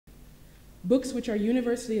books which are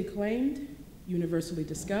universally acclaimed, universally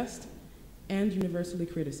discussed, and universally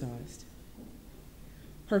criticized.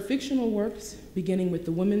 Her fictional works, beginning with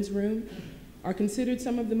The Woman's Room, are considered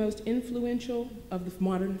some of the most influential of the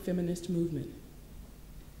modern feminist movement.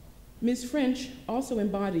 Ms. French also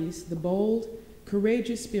embodies the bold,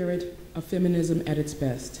 courageous spirit of feminism at its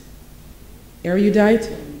best.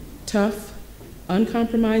 Erudite, tough,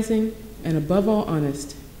 uncompromising, and above all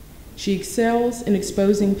honest, she excels in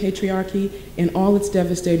exposing patriarchy in all its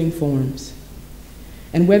devastating forms.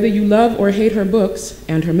 And whether you love or hate her books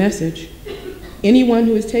and her message, anyone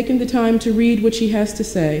who has taken the time to read what she has to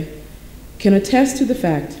say can attest to the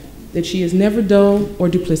fact that she is never dull or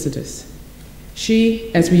duplicitous.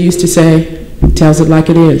 She, as we used to say, tells it like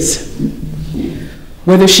it is.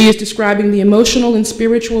 Whether she is describing the emotional and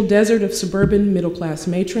spiritual desert of suburban middle-class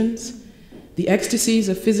matrons, the ecstasies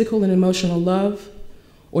of physical and emotional love,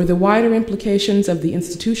 or the wider implications of the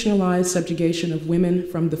institutionalized subjugation of women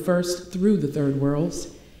from the first through the third worlds,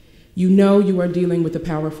 you know you are dealing with a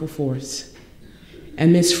powerful force.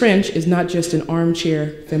 And Ms. French is not just an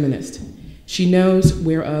armchair feminist. She knows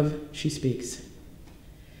whereof she speaks.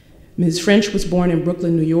 Ms. French was born in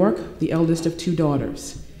Brooklyn, New York, the eldest of 2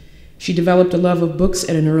 daughters. She developed a love of books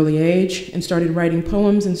at an early age and started writing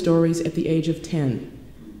poems and stories at the age of 10.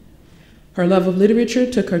 Her love of literature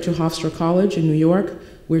took her to Hofstra College in New York,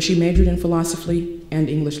 where she majored in philosophy and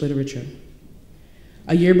English literature.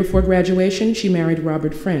 A year before graduation, she married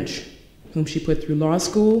Robert French, whom she put through law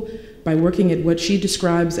school by working at what she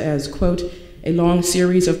describes as, quote, a long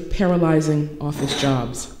series of paralyzing office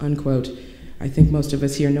jobs, unquote. I think most of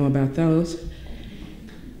us here know about those.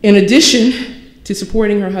 In addition to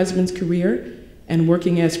supporting her husband's career and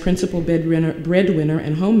working as principal breadwinner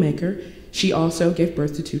and homemaker, she also gave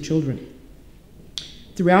birth to 2 children.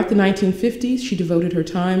 Throughout the 1950s, she devoted her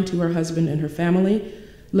time to her husband and her family,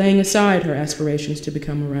 laying aside her aspirations to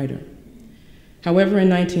become a writer. However, in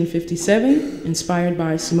 1957, inspired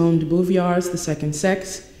by Simone de Beauvoir's The Second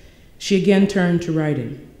Sex, she again turned to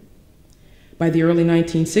writing. By the early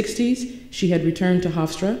 1960s, she had returned to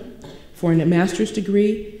Hofstra for a master's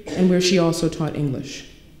degree and where she also taught English.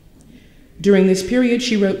 During this period,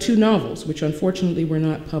 she wrote 2 novels, which unfortunately were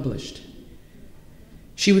not published.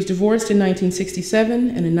 She was divorced in 1967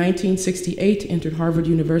 and in 1968 entered Harvard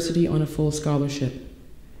University on a full scholarship.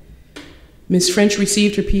 Ms. French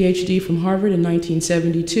received her PhD from Harvard in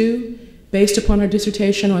 1972 based upon her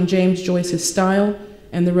dissertation on James Joyce's style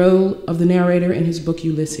and the role of the narrator in his book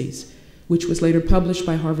Ulysses, which was later published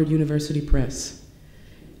by Harvard University Press.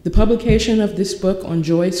 The publication of this book on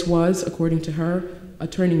Joyce was, according to her, a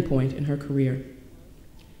turning point in her career.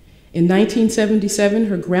 In 1977,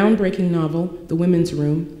 her groundbreaking novel, The Women's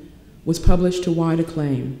Room, was published to wide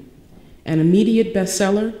acclaim. An immediate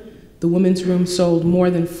bestseller, The Women's Room sold more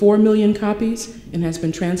than 4 million copies and has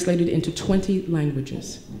been translated into 20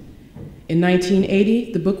 languages. In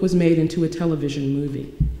 1980, the book was made into a television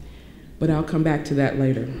movie, but I'll come back to that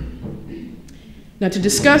later. Now, to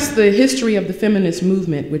discuss the history of the feminist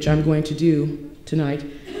movement, which I'm going to do tonight,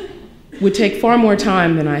 would take far more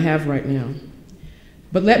time than I have right now.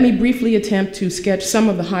 But let me briefly attempt to sketch some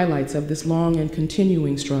of the highlights of this long and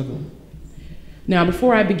continuing struggle. Now,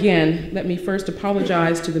 before I begin, let me first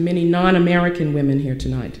apologize to the many non-American women here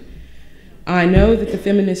tonight. I know that the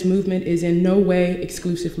feminist movement is in no way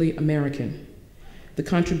exclusively American. The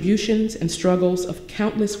contributions and struggles of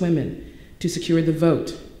countless women to secure the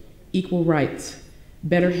vote, equal rights,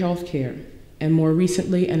 better health care, and more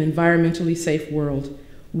recently, an environmentally safe world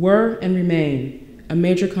were and remain a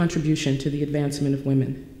major contribution to the advancement of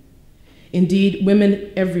women. Indeed,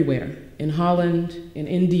 women everywhere, in Holland, in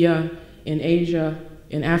India, in Asia,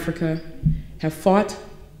 in Africa, have fought,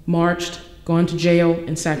 marched, gone to jail,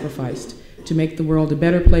 and sacrificed to make the world a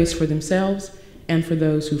better place for themselves and for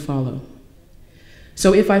those who follow.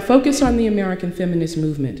 So if I focus on the American feminist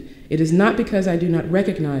movement, it is not because I do not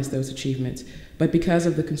recognize those achievements, but because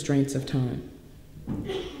of the constraints of time.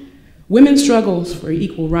 Women's struggles for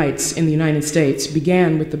equal rights in the United States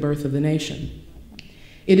began with the birth of the nation.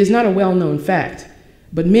 It is not a well-known fact,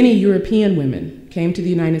 but many European women came to the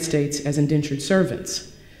United States as indentured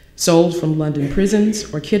servants, sold from London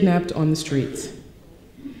prisons or kidnapped on the streets.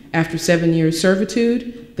 After 7 years'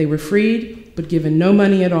 servitude, they were freed, but given no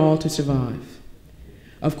money at all to survive.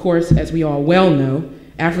 Of course, as we all well know,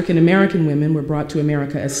 African American women were brought to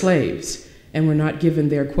America as slaves and were not given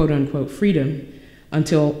their quote-unquote freedom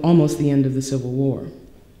until almost the end of the Civil War.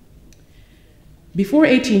 Before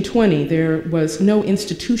 1820, there was no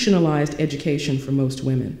institutionalized education for most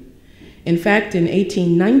women. In fact, in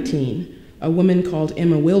 1819, a woman called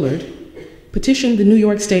Emma Willard petitioned the New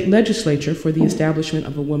York State Legislature for the establishment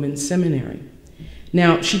of a women's seminary.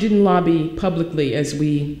 Now, she didn't lobby publicly as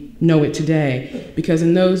we know it today, because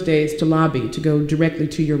in those days, to lobby, to go directly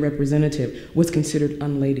to your representative, was considered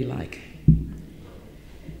unladylike.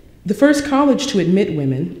 The first college to admit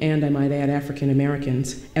women, and I might add African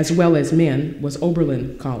Americans, as well as men, was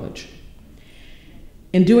Oberlin College.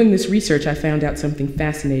 In doing this research, I found out something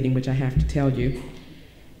fascinating, which I have to tell you.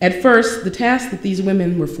 At first, the tasks that these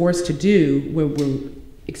women were forced to do, were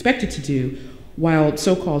expected to do, while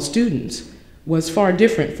so-called students, was far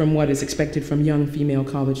different from what is expected from young female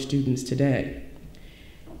college students today.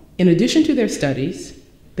 In addition to their studies,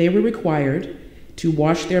 they were required to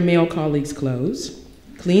wash their male colleagues' clothes,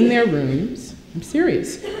 clean their rooms, I'm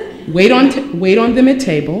serious, wait on them at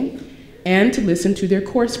table, and to listen to their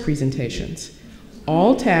course presentations.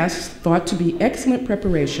 All tasks thought to be excellent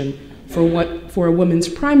preparation for a woman's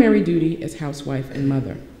primary duty as housewife and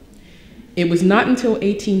mother. It was not until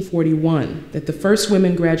 1841 that the first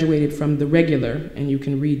women graduated from the regular, and you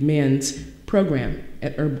can read men's, program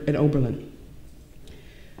at Oberlin.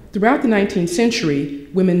 Throughout the 19th century,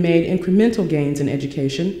 women made incremental gains in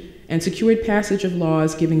education and secured passage of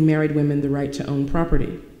laws giving married women the right to own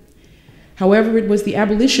property. However, it was the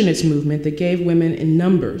abolitionist movement that gave women in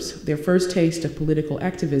numbers their first taste of political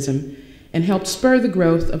activism and helped spur the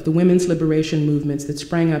growth of the women's liberation movements that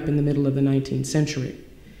sprang up in the middle of the 19th century.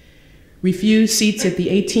 Refused seats at the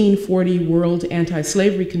 1840 World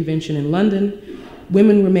Anti-Slavery Convention in London,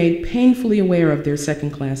 women were made painfully aware of their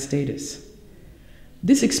second-class status.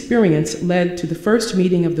 This experience led to the first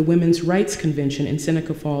meeting of the Women's Rights Convention in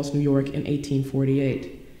Seneca Falls, New York in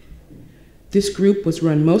 1848. This group was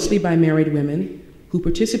run mostly by married women who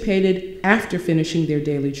participated after finishing their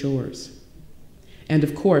daily chores. And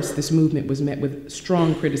of course, this movement was met with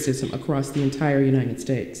strong criticism across the entire United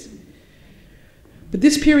States. But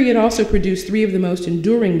this period also produced three of the most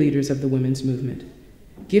enduring leaders of the women's movement: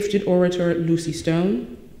 gifted orator Lucy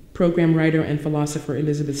Stone, program writer and philosopher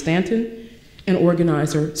Elizabeth Stanton, and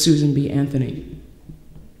organizer Susan B. Anthony.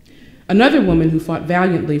 Another woman who fought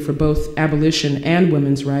valiantly for both abolition and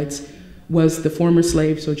women's rights was the former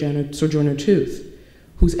slave Sojourner Truth,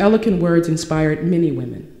 whose eloquent words inspired many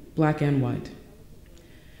women, black and white.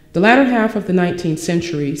 The latter half of the 19th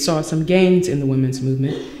century saw some gains in the women's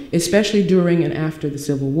movement, especially during and after the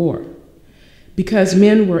Civil War. Because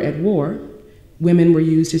men were at war, women were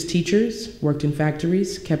used as teachers, worked in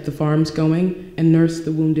factories, kept the farms going, and nursed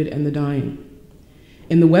the wounded and the dying.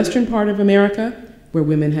 In the western part of America, where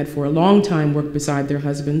women had for a long time worked beside their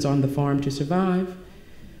husbands on the farm to survive,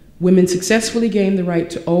 women successfully gained the right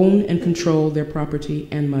to own and control their property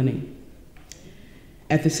and money.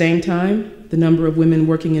 At the same time, the number of women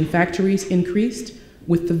working in factories increased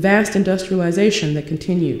with the vast industrialization that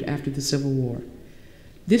continued after the Civil War.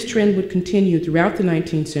 This trend would continue throughout the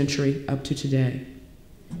 19th century up to today.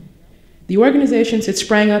 The organizations that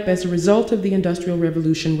sprang up as a result of the Industrial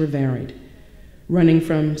Revolution were varied, running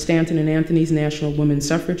from Stanton and Anthony's National Women's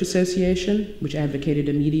Suffrage Association, which advocated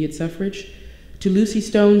immediate suffrage, to Lucy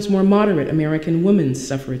Stone's more moderate American Women's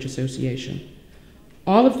Suffrage Association.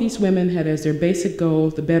 All of these women had as their basic goal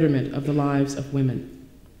the betterment of the lives of women.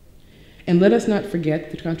 And let us not forget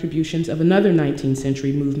the contributions of another 19th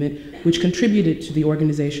century movement which contributed to the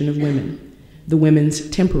organization of women, the women's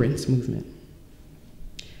temperance movement.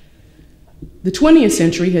 The 20th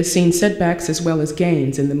century has seen setbacks as well as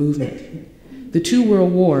gains in the movement. The two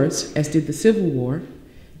world wars, as did the Civil War,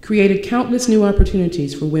 created countless new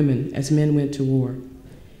opportunities for women as men went to war.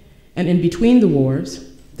 And in between the wars,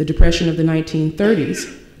 the Depression of the 1930s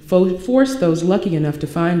forced those lucky enough to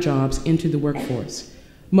find jobs into the workforce,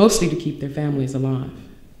 mostly to keep their families alive.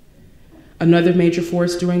 Another major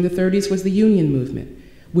force during the 30s was the union movement,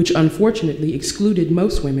 which unfortunately excluded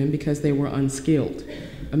most women because they were unskilled.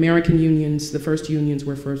 American unions, the first unions,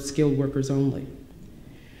 were for skilled workers only.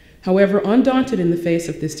 However, undaunted in the face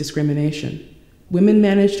of this discrimination, women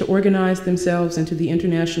managed to organize themselves into the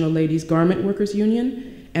International Ladies Garment Workers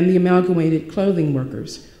Union and the Amalgamated Clothing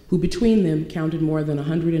Workers, who between them counted more than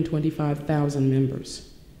 125,000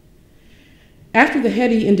 members. After the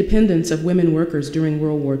heady independence of women workers during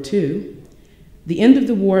World War II, the end of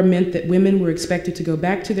the war meant that women were expected to go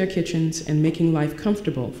back to their kitchens and making life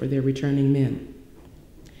comfortable for their returning men.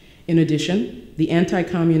 In addition, the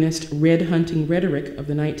anti-communist red hunting rhetoric of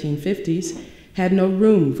the 1950s had no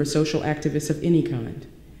room for social activists of any kind,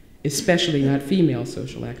 especially not female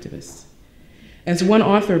social activists. As one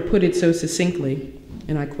author put it so succinctly,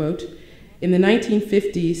 and I quote, "In the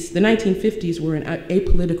 1950s were an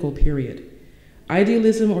apolitical period.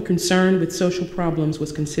 Idealism or concern with social problems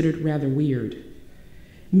was considered rather weird.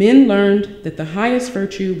 Men learned that the highest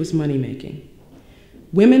virtue was money-making.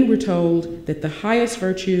 Women were told that the highest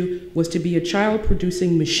virtue was to be a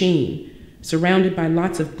child-producing machine surrounded by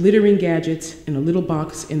lots of glittering gadgets in a little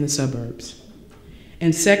box in the suburbs.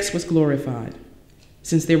 And sex was glorified,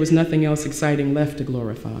 since there was nothing else exciting left to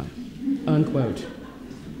glorify, unquote.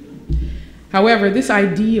 However, this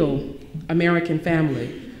ideal American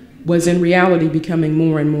family was in reality becoming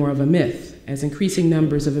more and more of a myth as increasing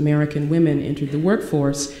numbers of American women entered the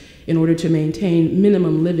workforce in order to maintain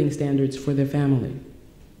minimum living standards for their family.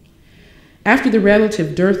 After the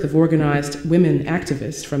relative dearth of organized women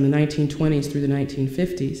activists from the 1920s through the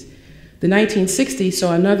 1950s, the 1960s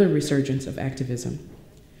saw another resurgence of activism.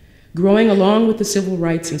 Growing along with the civil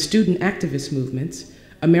rights and student activist movements,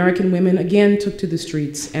 American women again took to the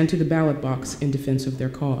streets and to the ballot box in defense of their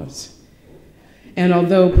cause. And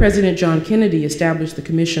although President John Kennedy established the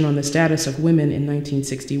Commission on the Status of Women in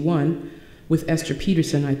 1961, with Esther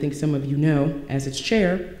Peterson, I think some of you know, as its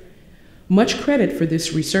chair, much credit for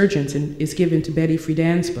this resurgence is given to Betty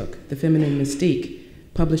Friedan's book, The Feminine Mystique,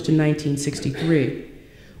 published in 1963,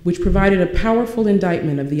 which provided a powerful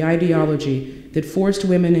indictment of the ideology that forced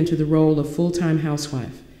women into the role of full-time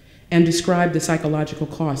housewife and described the psychological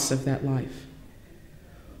costs of that life.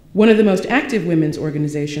 One of the most active women's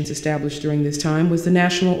organizations established during this time was the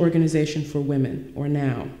National Organization for Women, or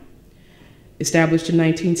NOW. Established in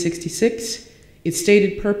 1966, its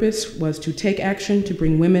stated purpose was to take action to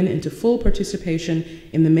bring women into full participation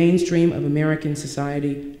in the mainstream of American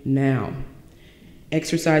society now,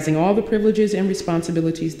 exercising all the privileges and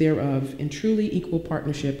responsibilities thereof in truly equal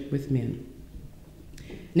partnership with men.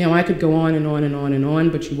 Now, I could go on and on and on and on,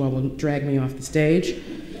 but you all will drag me off the stage.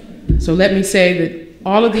 So let me say that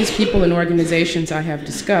all of these people and organizations I have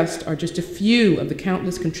discussed are just a few of the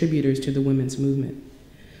countless contributors to the women's movement.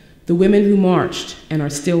 The women who marched and are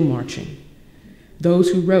still marching, those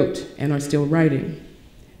who wrote and are still writing,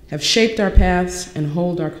 have shaped our paths and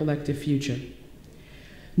hold our collective future.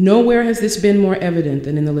 Nowhere has this been more evident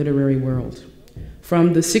than in the literary world.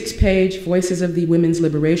 From the 6-page Voices of the Women's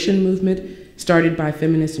Liberation Movement, started by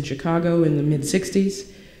feminists in Chicago in the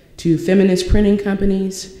mid-60s, to feminist printing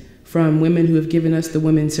companies, from women who have given us the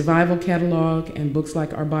Women's Survival Catalog and books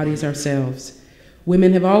like Our Bodies, Ourselves.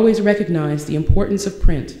 Women have always recognized the importance of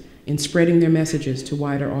print in spreading their messages to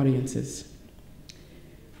wider audiences.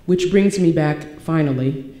 Which brings me back,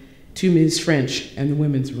 finally, to Ms. French and the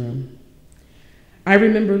Women's Room. I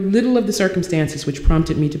remember little of the circumstances which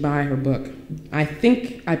prompted me to buy her book. I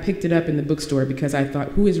think I picked it up in the bookstore because I thought,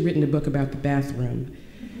 who has written a book about the bathroom?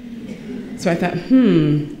 So I thought,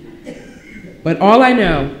 But all I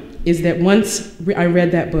know is that once I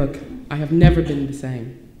read that book, I have never been the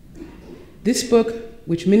same. This book,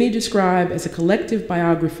 which many describe as a collective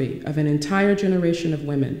biography of an entire generation of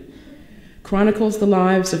women, chronicles the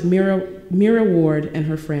lives of Mira Ward and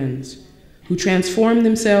her friends, who transformed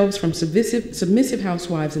themselves from submissive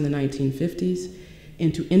housewives in the 1950s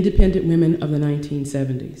into independent women of the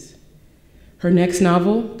 1970s. Her next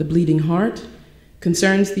novel, The Bleeding Heart,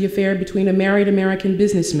 concerns the affair between a married American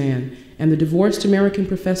businessman and the divorced American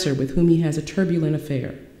professor with whom he has a turbulent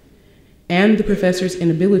affair, and the professor's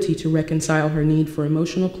inability to reconcile her need for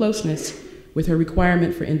emotional closeness with her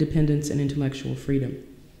requirement for independence and intellectual freedom.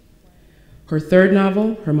 Her third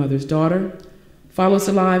novel, Her Mother's Daughter, follows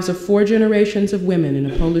the lives of 4 generations of women in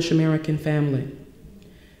a Polish-American family.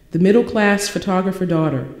 The middle-class photographer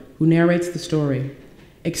daughter, who narrates the story,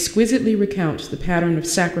 exquisitely recounts the pattern of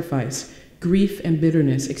sacrifice, grief, and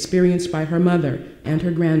bitterness experienced by her mother and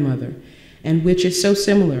her grandmother, and which is so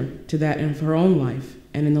similar to that of her own life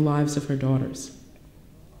and in the lives of her daughters.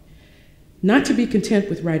 Not to be content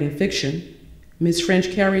with writing fiction, Ms.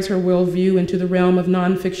 French carries her worldview into the realm of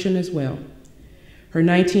nonfiction as well. Her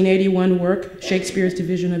 1981 work, Shakespeare's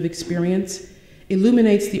Division of Experience,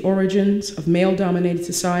 illuminates the origins of male-dominated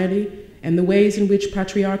society and the ways in which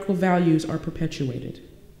patriarchal values are perpetuated.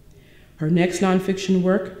 Her next nonfiction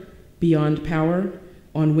work, Beyond Power,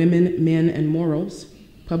 on Women, Men, and Morals,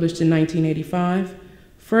 published in 1985,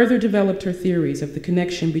 further developed her theories of the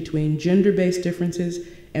connection between gender-based differences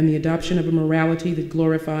and the adoption of a morality that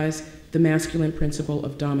glorifies the masculine principle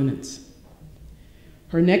of dominance.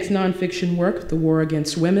 Her next nonfiction work, The War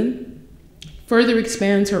Against Women, further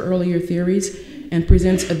expands her earlier theories and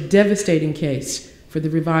presents a devastating case for the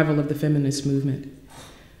revival of the feminist movement.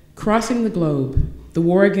 Crossing the Globe, The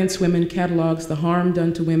War Against Women catalogs the harm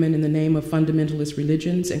done to women in the name of fundamentalist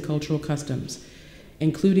religions and cultural customs,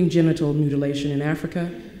 including genital mutilation in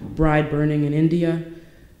Africa, bride burning in India,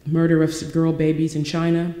 murder of girl babies in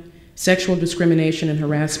China, sexual discrimination and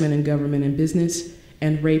harassment in government and business,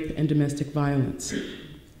 and rape and domestic violence.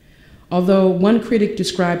 although one critic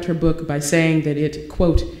described her book by saying that it,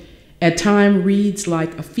 quote, at times reads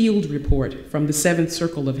like a field report from the seventh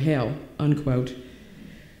circle of hell, unquote.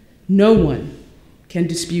 No one can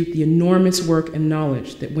dispute the enormous work and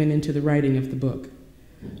knowledge that went into the writing of the book,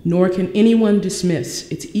 nor can anyone dismiss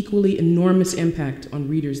its equally enormous impact on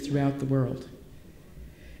readers throughout the world.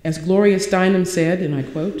 As Gloria Steinem said, and I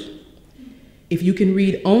quote, if you can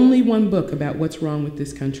read only one book about what's wrong with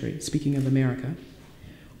this country, speaking of America,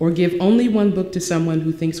 or give only one book to someone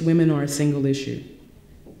who thinks women are a single issue,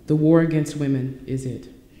 the war against women is it,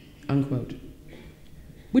 unquote.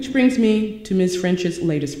 Which brings me to Ms. French's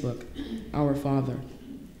latest book, Our Father.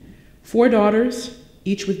 4 daughters,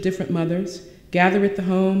 each with different mothers, gather at the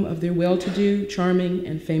home of their well-to-do, charming,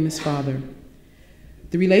 and famous father.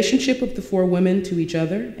 The relationship of the 4 women to each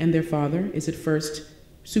other and their father is at first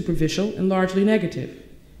superficial and largely negative,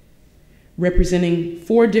 representing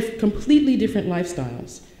 4 completely different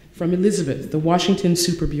lifestyles, from Elizabeth, the Washington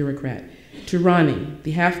super bureaucrat, to Ronnie,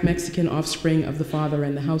 the half-Mexican offspring of the father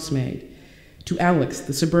and the housemaid, to Alex,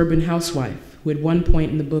 the suburban housewife, who at one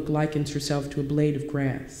point in the book likens herself to a blade of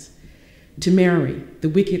grass, to Mary, the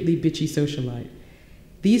wickedly bitchy socialite.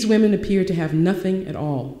 These women appear to have nothing at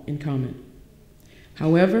all in common.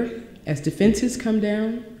 However, as defenses come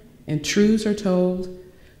down and truths are told,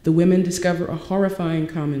 the women discover a horrifying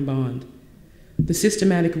common bond, the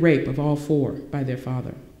systematic rape of all 4 by their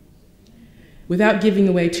father. Without giving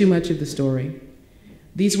away too much of the story,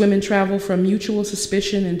 these women travel from mutual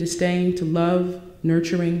suspicion and disdain to love,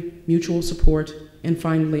 nurturing, mutual support, and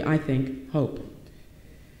finally, I think, hope.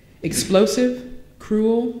 Explosive,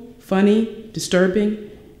 cruel, funny, disturbing,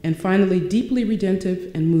 and finally deeply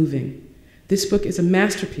redemptive and moving, this book is a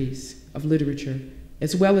masterpiece of literature,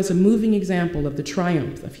 as well as a moving example of the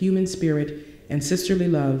triumph of human spirit and sisterly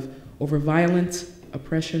love over violence,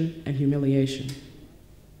 oppression, and humiliation.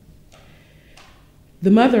 The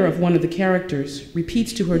mother of one of the characters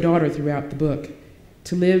repeats to her daughter throughout the book,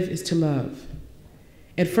 to live is to love.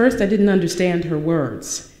 At first, I didn't understand her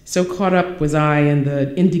words. So caught up was I in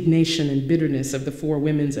the indignation and bitterness of the 4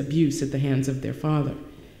 women's abuse at the hands of their father.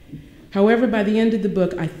 However, by the end of the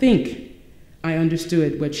book, I think I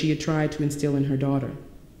understood what she had tried to instill in her daughter.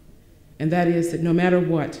 And that is that no matter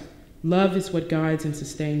what, love is what guides and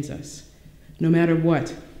sustains us. No matter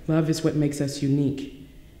what, love is what makes us unique.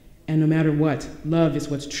 And no matter what, love is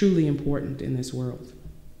what's truly important in this world.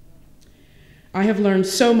 I have learned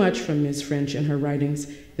so much from Ms. French and her writings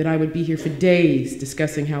that I would be here for days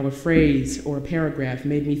discussing how a phrase or a paragraph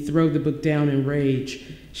made me throw the book down in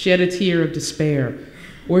rage, shed a tear of despair,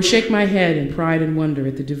 or shake my head in pride and wonder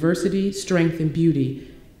at the diversity, strength, and beauty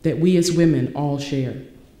that we as women all share.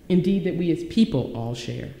 Indeed, that we as people all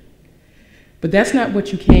share. But that's not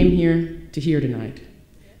what you came here to hear tonight.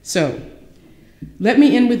 So, let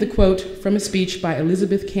me end with a quote from a speech by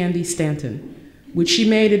Elizabeth Cady Stanton, which she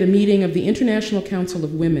made at a meeting of the International Council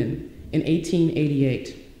of Women in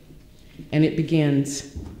 1888. And it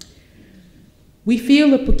begins, "We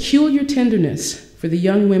feel a peculiar tenderness for the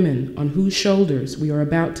young women on whose shoulders we are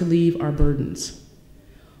about to leave our burdens.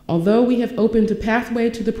 Although we have opened a pathway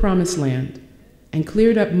to the promised land and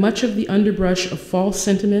cleared up much of the underbrush of false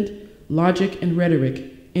sentiment, logic, and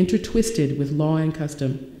rhetoric intertwisted with law and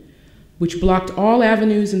custom, which blocked all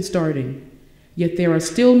avenues in starting, yet there are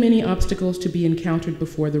still many obstacles to be encountered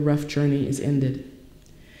before the rough journey is ended.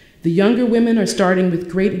 The younger women are starting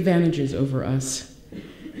with great advantages over us.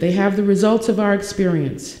 They have the results of our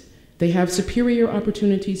experience. They have superior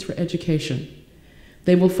opportunities for education.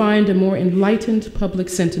 They will find a more enlightened public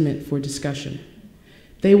sentiment for discussion.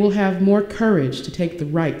 They will have more courage to take the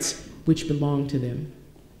rights which belong to them.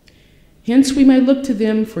 Hence, we may look to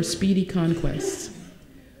them for speedy conquests.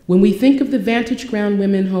 When we think of the vantage ground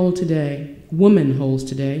woman holds today,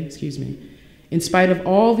 in spite of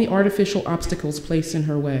all the artificial obstacles placed in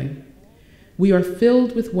her way, we are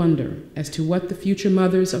filled with wonder as to what the future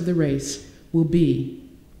mothers of the race will be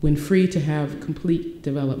when free to have complete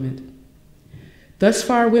development. Thus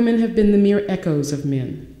far, women have been the mere echoes of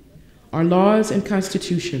men. Our laws and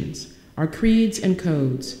constitutions, our creeds and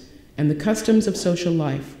codes, and the customs of social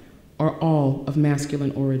life are all of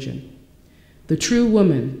masculine origin. The true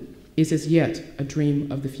woman is as yet a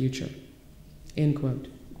dream of the future." End quote.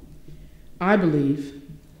 I believe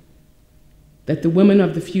that the woman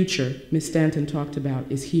of the future Ms. Stanton talked about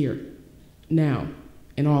is here, now,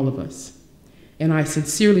 in all of us. And I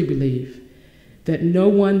sincerely believe that no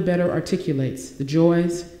one better articulates the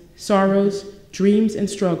joys, sorrows, dreams, and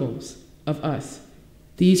struggles of us,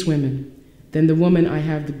 these women, than the woman I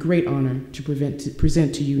have the great honor to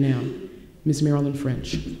present to you now, Ms. Marilyn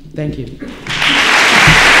French. Thank you.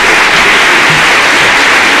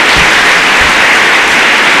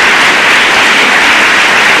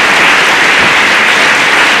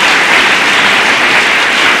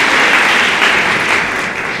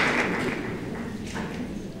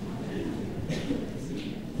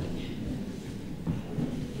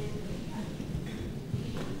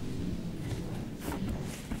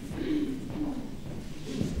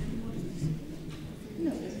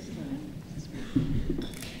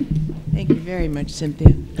 you very much,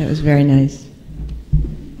 Cynthia. That was very nice.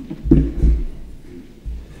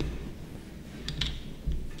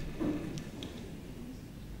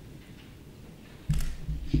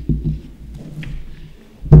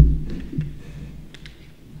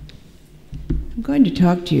 I'm going to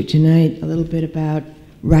talk to you tonight a little bit about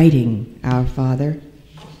writing Our Father,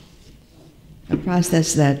 a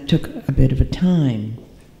process that took a bit of a time.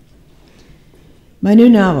 My new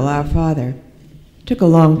novel, Our Father, took a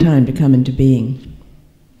long time to come into being.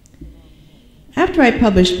 After I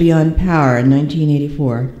published Beyond Power in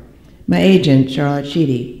 1984, my agent, Charlotte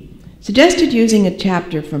Sheedy, suggested using a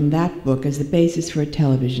chapter from that book as the basis for a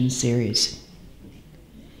television series.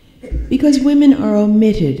 Because women are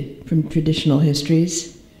omitted from traditional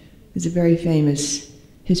histories, there's a very famous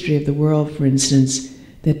history of the world, for instance,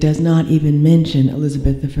 that does not even mention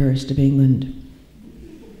Elizabeth I of England.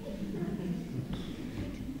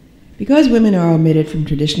 Because women are omitted from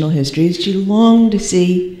traditional histories, she longed to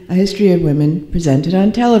see a history of women presented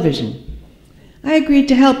on television. I agreed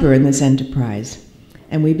to help her in this enterprise,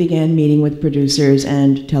 and we began meeting with producers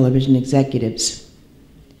and television executives.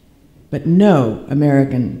 But no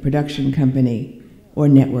American production company or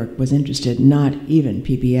network was interested, not even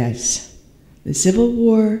PBS. The Civil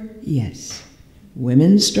War, yes.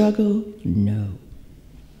 Women's struggle, no.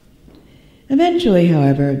 Eventually,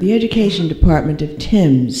 however, the education department of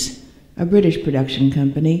Thames, a British production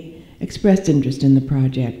company, expressed interest in the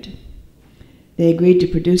project. They agreed to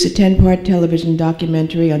produce a 10-part television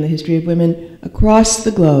documentary on the history of women across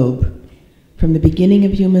the globe, from the beginning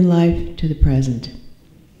of human life to the present.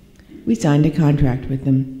 We signed a contract with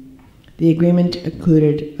them. The agreement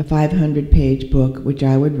included a 500-page book, which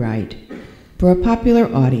I would write, for a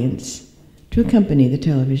popular audience to accompany the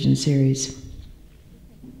television series.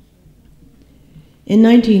 In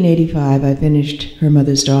 1985, I finished Her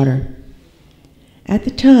Mother's Daughter. At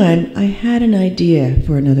the time, I had an idea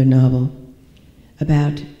for another novel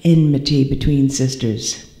about enmity between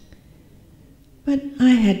sisters, but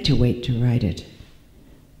I had to wait to write it.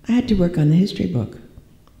 I had to work on the history book.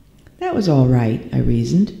 That was all right, I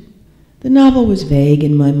reasoned. The novel was vague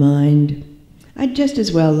in my mind. I'd just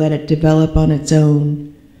as well let it develop on its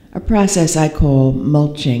own, a process I call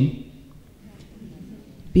mulching.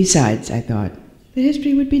 Besides, I thought, the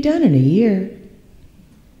history would be done in a year.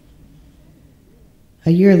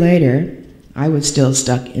 A year later, I was still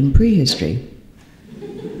stuck in prehistory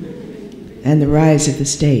and the rise of the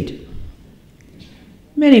state.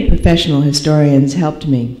 Many professional historians helped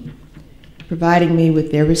me, providing me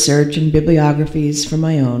with their research and bibliographies for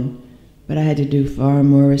my own, but I had to do far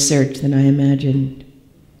more research than I imagined.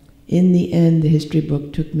 In the end, the history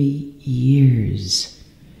book took me years,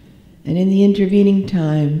 and in the intervening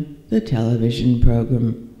time, the television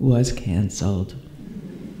program was canceled.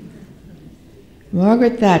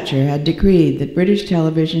 Margaret Thatcher had decreed that British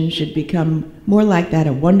television should become more like that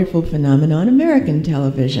a wonderful phenomenon, American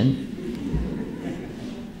television.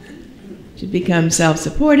 Should become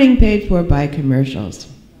self-supporting, paid for by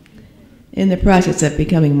commercials. In the process of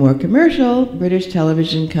becoming more commercial, British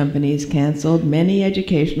television companies canceled many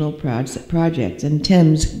educational projects, and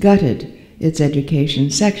Thames gutted its education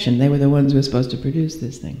section. They were the ones who were supposed to produce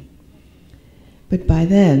this thing. But by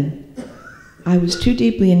then, I was too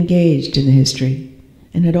deeply engaged in the history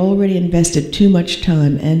and had already invested too much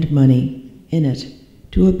time and money in it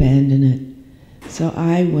to abandon it. So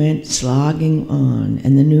I went slogging on,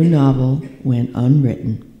 and the new novel went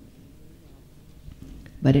unwritten.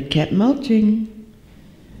 But it kept mulching.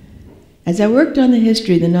 As I worked on the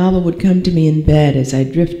history, the novel would come to me in bed as I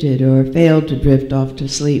drifted or failed to drift off to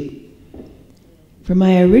sleep. For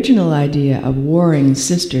my original idea of warring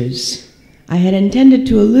sisters, I had intended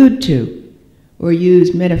to allude to, or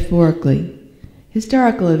use metaphorically,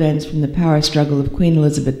 historical events from the power struggle of Queen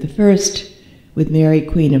Elizabeth I with Mary,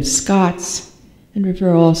 Queen of Scots, and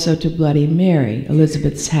refer also to Bloody Mary,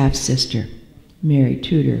 Elizabeth's half-sister, Mary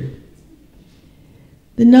Tudor.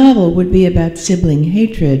 The novel would be about sibling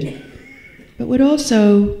hatred, but would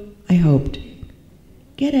also, I hoped,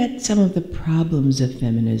 get at some of the problems of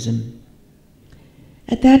feminism.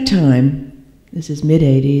 At that time, this is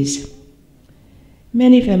mid-80s,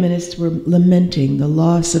 many feminists were lamenting the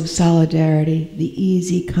loss of solidarity, the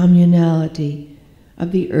easy communality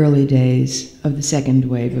of the early days of the second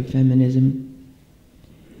wave of feminism.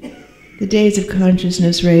 The days of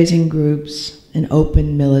consciousness-raising groups and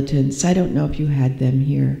open militants, I don't know if you had them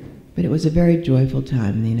here, but it was a very joyful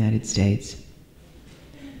time in the United States.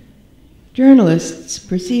 Journalists,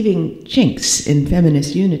 perceiving chinks in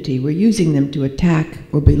feminist unity, were using them to attack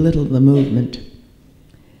or belittle the movement.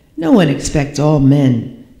 No one expects all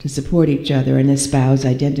men to support each other and espouse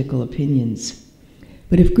identical opinions.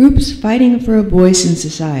 But if groups fighting for a voice in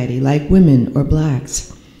society, like women or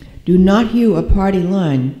blacks, do not hew a party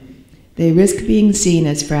line, they risk being seen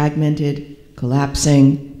as fragmented,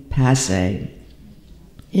 collapsing, passé.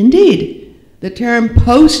 Indeed, the term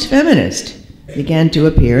post-feminist began to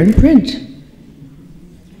appear in print.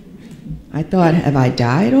 I thought, have I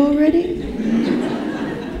died already?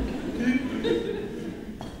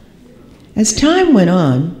 As time went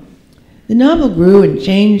on, the novel grew and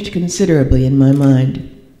changed considerably in my mind.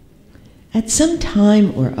 At some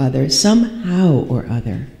time or other, somehow or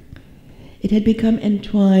other, it had become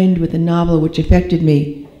entwined with a novel which affected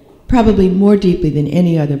me probably more deeply than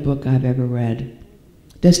any other book I've ever read,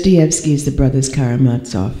 Dostoevsky's The Brothers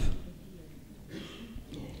Karamazov.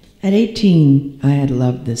 At 18, I had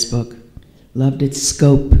loved this book, loved its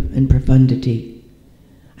scope and profundity.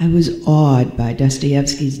 I was awed by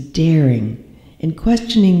Dostoevsky's daring in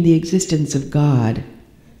questioning the existence of God,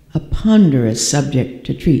 a ponderous subject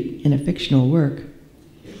to treat in a fictional work,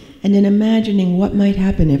 and in imagining what might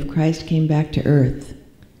happen if Christ came back to earth,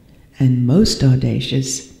 and most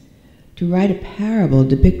audacious, to write a parable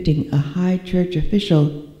depicting a high church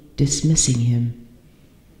official dismissing him,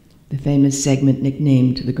 the famous segment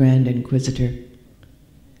nicknamed the Grand Inquisitor.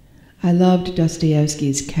 I loved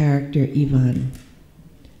Dostoevsky's character Ivan,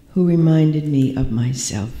 who reminded me of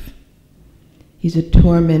myself. He's a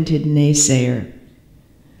tormented naysayer.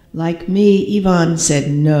 Like me, Ivan said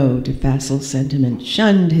no to facile sentiment,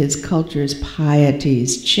 shunned his culture's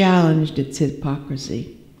pieties, challenged its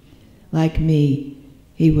hypocrisy. Like me,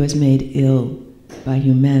 he was made ill by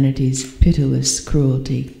humanity's pitiless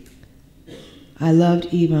cruelty. I loved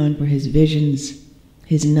Ivan for his visions,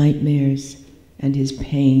 his nightmares, and his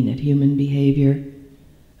pain at human behavior,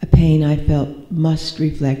 a pain I felt must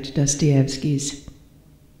reflect Dostoevsky's.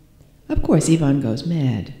 Of course, Ivan goes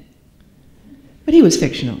mad, but he was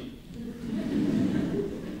fictional.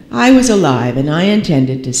 I was alive, and I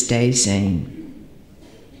intended to stay sane.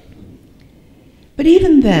 But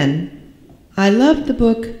even then, I loved the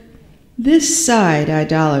book This Side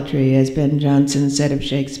Idolatry, as Ben Jonson said of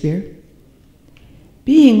Shakespeare.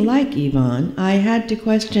 Being like Ivan, I had to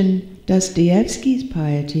question Dostoevsky's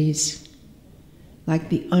pieties, like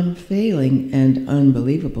the unfailing and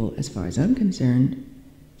unbelievable, as far as I'm concerned,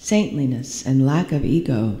 saintliness and lack of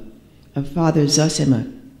ego of Father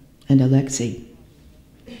Zosima and Alexei.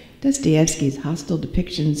 Dostoevsky's hostile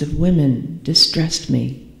depictions of women distressed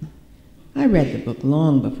me. I read the book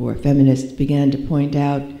long before feminists began to point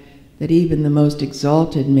out that even the most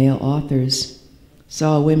exalted male authors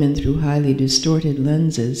saw women through highly distorted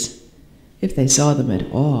lenses, if they saw them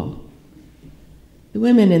at all. The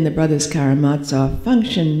women in the Brothers Karamazov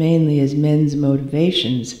function mainly as men's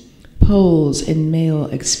motivations, poles in male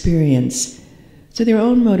experience, so their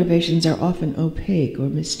own motivations are often opaque or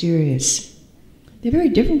mysterious. They're very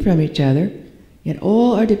different from each other, yet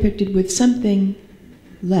all are depicted with something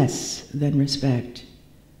less than respect,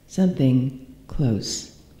 something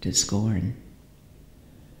close to scorn.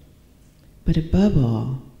 But above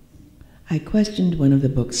all, I questioned one of the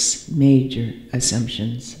book's major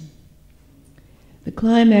assumptions. The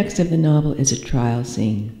climax of the novel is a trial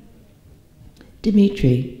scene.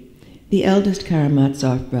 Dmitri, the eldest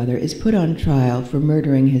Karamazov brother, is put on trial for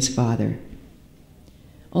murdering his father,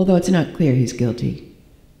 although it's not clear he's guilty.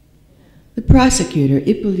 The prosecutor,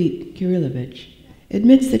 Ippolit Kirillovich,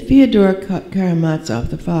 admits that Fyodor Karamazov,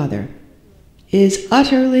 the father, is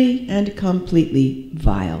utterly and completely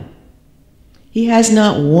vile. He has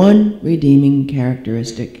not one redeeming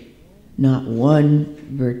characteristic, not one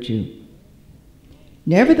virtue.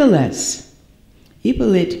 Nevertheless,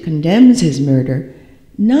 Ippolit condemns his murder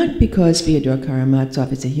not because Fyodor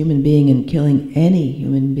Karamazov is a human being and killing any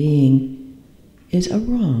human being is a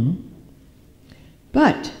wrong,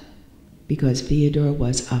 but because Fyodor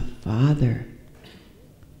was a father.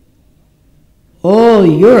 All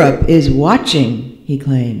Europe is watching, he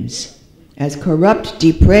claims, as corrupt,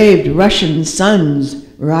 depraved Russian sons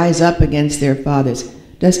rise up against their fathers.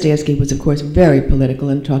 Dostoevsky was, of course, very political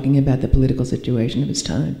in talking about the political situation of his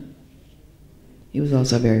time. He was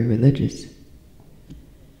also very religious.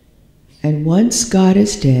 And once God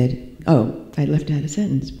is dead, oh, I left out a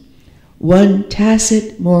sentence. One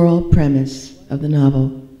tacit moral premise of the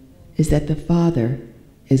novel is that the father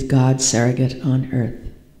is God's surrogate on earth.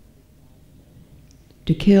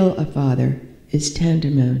 To kill a father is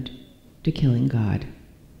tantamount to killing God.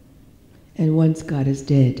 And once God is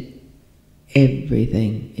dead,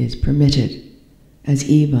 everything is permitted, as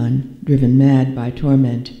Ivan, driven mad by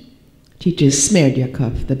torment, teaches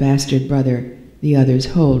Smerdyakov, the bastard brother the others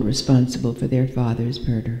hold responsible for their father's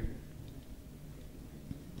murder.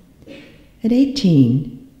 At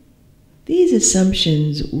 18, These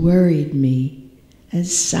assumptions worried me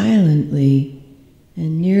as silently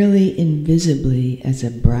and nearly invisibly as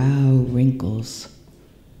a brow wrinkles.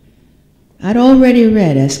 I'd already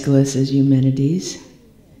read Aeschylus's Eumenides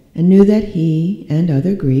and knew that he and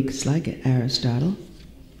other Greeks, like Aristotle,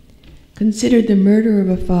 considered the murder of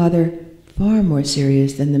a father far more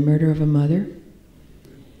serious than the murder of a mother.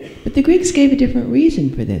 But the Greeks gave a different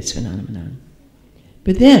reason for this phenomenon.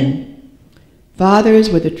 But then, fathers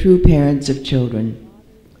were the true parents of children.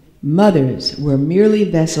 Mothers were merely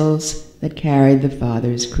vessels that carried the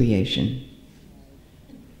father's creation.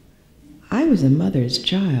 I was a mother's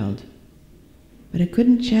child, but I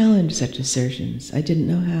couldn't challenge such assertions. I didn't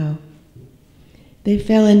know how. They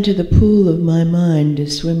fell into the pool of my mind to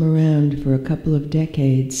swim around for a couple of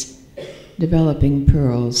decades, developing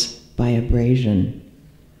pearls by abrasion.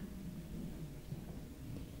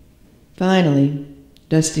 Finally,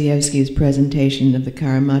 Dostoevsky's presentation of the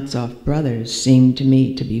Karamazov brothers seemed to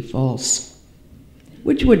me to be false,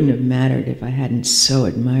 which wouldn't have mattered if I hadn't so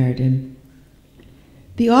admired him.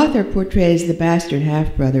 The author portrays the bastard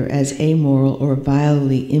half-brother as amoral or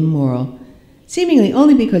vilely immoral, seemingly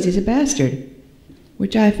only because he's a bastard,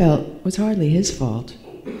 which I felt was hardly his fault.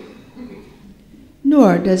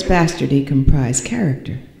 Nor does bastardy comprise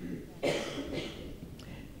character.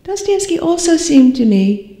 Dostoevsky also seemed to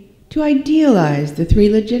me to idealize the three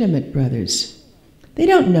legitimate brothers. They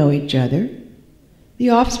don't know each other. The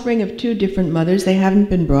offspring of two different mothers, they haven't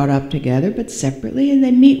been brought up together, but separately, and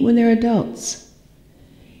they meet when they're adults.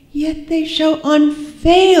 Yet they show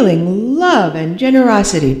unfailing love and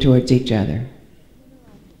generosity towards each other.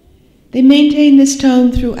 They maintain this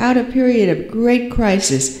tone throughout a period of great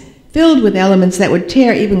crisis, filled with elements that would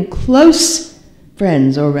tear even close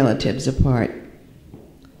friends or relatives apart.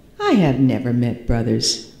 I have never met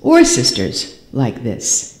brothers or sisters like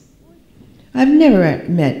this. I've never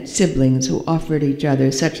met siblings who offered each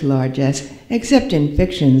other such largesse, except in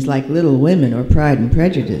fictions like Little Women or Pride and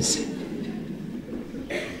Prejudice.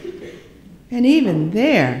 And even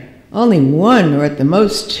there, only one or at the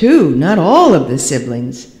most two, not all of the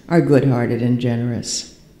siblings, are good-hearted and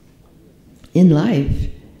generous. In life,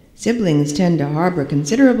 siblings tend to harbor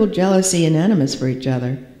considerable jealousy and animus for each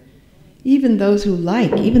other. Even those who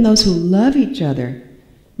like, even those who love each other,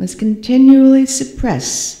 must continually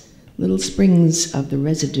suppress little springs of the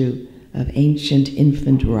residue of ancient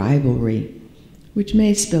infant rivalry, which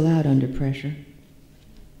may spill out under pressure.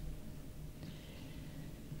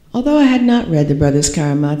 Although I had not read the Brothers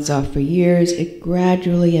Karamazov for years, it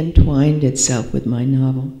gradually entwined itself with my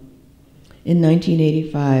novel. In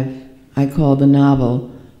 1985, I called the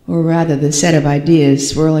novel, or rather the set of ideas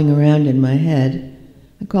swirling around in my head,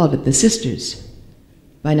 I called it The Sisters.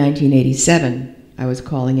 By 1987, I was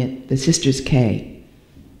calling it The Sisters K.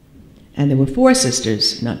 And there were 4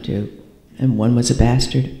 sisters, not 2, and one was a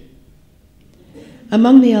bastard.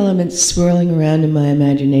 Among the elements swirling around in my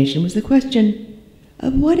imagination was the question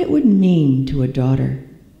of what it would mean to a daughter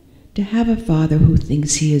to have a father who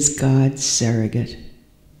thinks he is God's surrogate.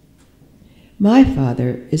 My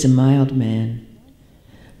father is a mild man,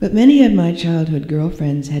 but many of my childhood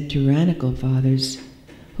girlfriends had tyrannical fathers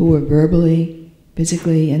who were verbally,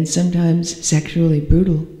 physically, and sometimes sexually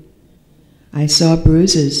brutal. I saw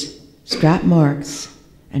bruises, strap marks,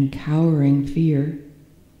 and cowering fear.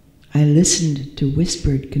 I listened to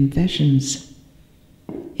whispered confessions.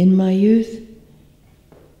 In my youth,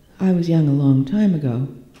 I was young a long time ago,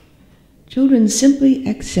 children simply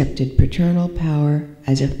accepted paternal power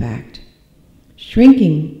as a fact,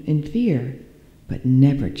 shrinking in fear, but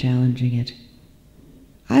never challenging it.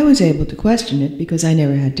 I was able to question it because I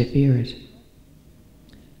never had to fear it.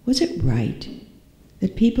 Was it right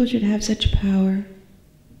that people should have such power?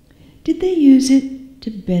 Did they use it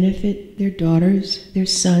to benefit their daughters, their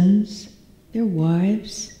sons, their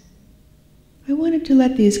wives? I wanted to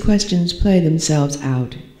let these questions play themselves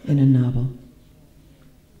out in a novel.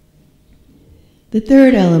 The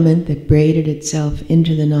third element that braided itself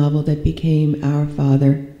into the novel that became Our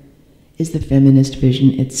Father is the feminist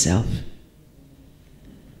vision itself.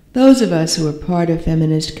 Those of us who were part of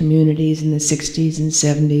feminist communities in the 60s and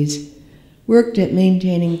 70s worked at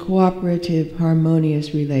maintaining cooperative,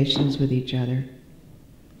 harmonious relations with each other.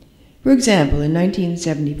 For example, in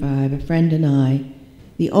 1975, a friend and I,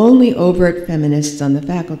 the only overt feminists on the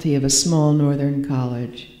faculty of a small northern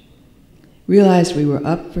college, realized we were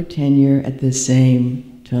up for tenure at the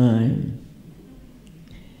same time.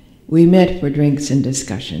 We met for drinks and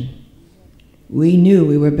discussion. We knew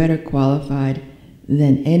we were better qualified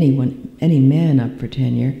than any man up for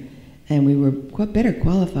tenure, and we were better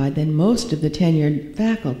qualified than most of the tenured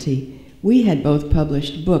faculty. We had both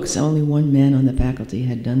published books. Only one man on the faculty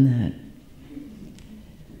had done that.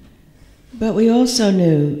 But we also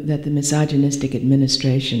knew that the misogynistic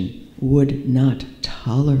administration would not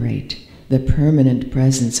tolerate the permanent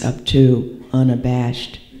presence of two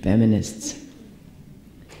unabashed feminists.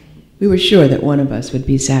 We were sure that one of us would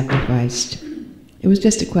be sacrificed. It was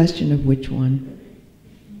just a question of which one.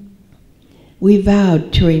 We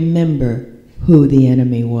vowed to remember who the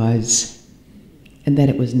enemy was, and that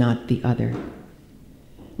it was not the other.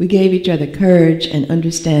 We gave each other courage and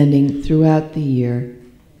understanding throughout the year,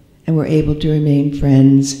 and were able to remain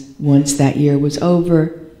friends once that year was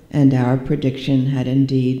over and our prediction had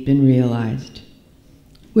indeed been realized.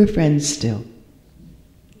 We're friends still.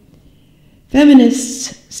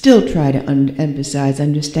 Feminists still try to emphasize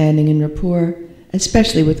understanding and rapport,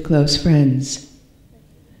 especially with close friends.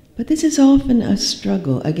 But this is often a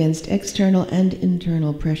struggle against external and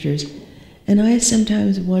internal pressures, and I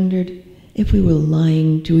sometimes wondered if we were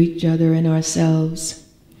lying to each other and ourselves,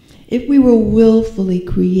 if we were willfully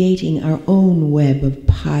creating our own web of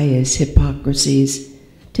pious hypocrisies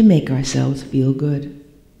to make ourselves feel good.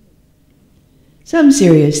 Some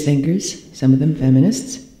serious thinkers, some of them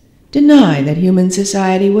feminists, deny that human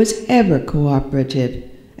society was ever cooperative,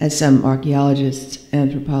 as some archaeologists,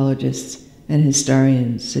 anthropologists, and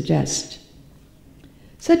historians suggest.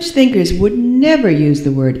 Such thinkers would never use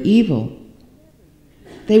the word evil.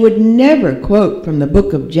 They would never quote from the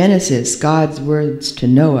book of Genesis, God's words to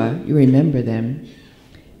Noah, you remember them.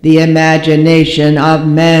 The imagination of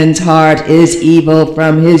man's heart is evil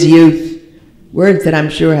from his youth. Words that I'm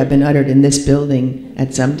sure have been uttered in this building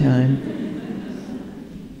at some time.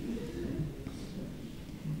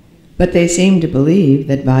 But they seem to believe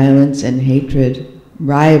that violence and hatred,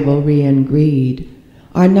 rivalry and greed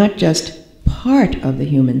are not just part of the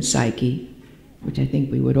human psyche, which I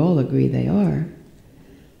think we would all agree they are,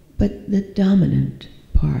 but the dominant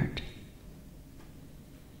part.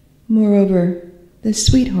 Moreover, the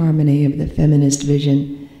sweet harmony of the feminist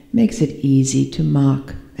vision makes it easy to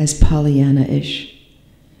mock as Pollyanna-ish,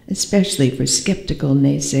 especially for skeptical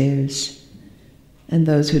naysayers and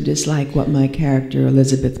those who dislike what my character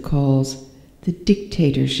Elizabeth calls the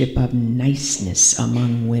dictatorship of niceness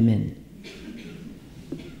among women.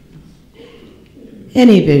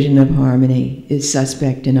 Any vision of harmony is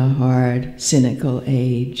suspect in a hard, cynical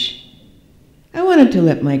age. I wanted to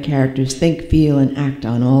let my characters think, feel, and act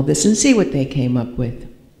on all this and see what they came up with.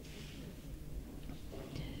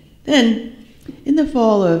 Then, in the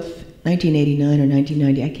fall of 1989 or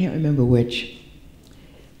 1990, I can't remember which,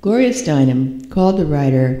 Gloria Steinem called the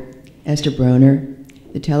writer Esther Broner,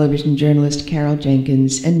 the television journalist Carol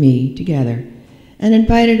Jenkins, and me together and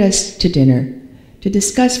invited us to dinner to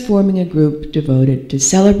discuss forming a group devoted to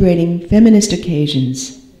celebrating feminist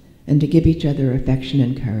occasions and to give each other affection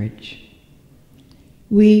and courage.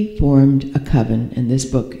 We formed a coven, and this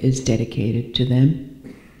book is dedicated to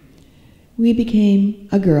them. We became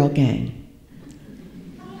a girl gang,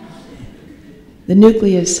 the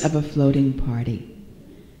nucleus of a floating party.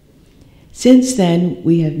 Since then,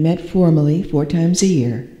 we have met formally 4 times a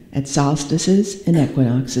year at solstices and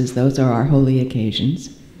equinoxes, those are our holy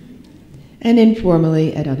occasions, and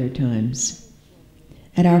informally at other times.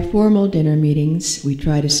 At our formal dinner meetings, we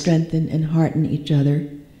try to strengthen and hearten each other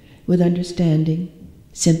with understanding,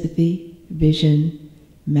 sympathy, vision,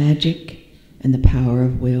 magic, and the power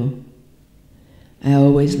of will. I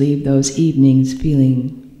always leave those evenings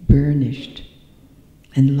feeling burnished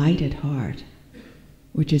and light at heart,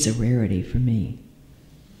 which is a rarity for me.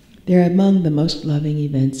 They're among the most loving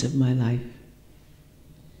events of my life.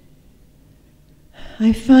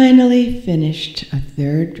 I finally finished a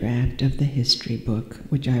 3rd draft of the history book,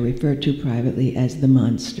 which I refer to privately as the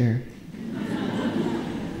monster.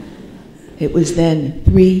 It was then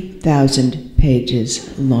 3,000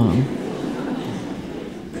 pages long.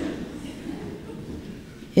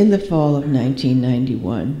 In the fall of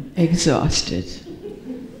 1991, exhausted,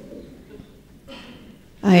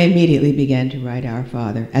 I immediately began to write Our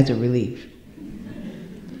Father as a relief.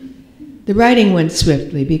 The writing went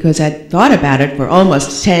swiftly because I'd thought about it for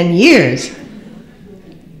almost 10 years.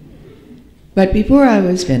 But before I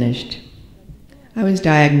was finished, I was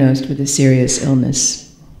diagnosed with a serious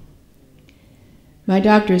illness. My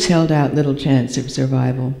doctors held out little chance of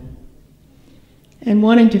survival. And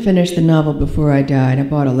wanting to finish the novel before I died, I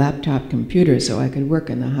bought a laptop computer so I could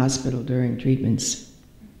work in the hospital during treatments.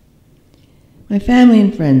 My family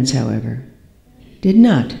and friends, however, did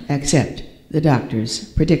not accept the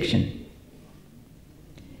doctor's prediction.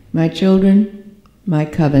 My children, my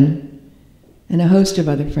coven, and a host of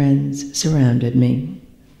other friends surrounded me.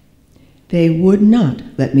 They would not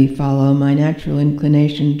let me follow my natural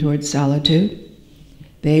inclination towards solitude.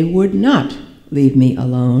 They would not leave me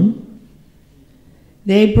alone.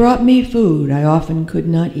 They brought me food I often could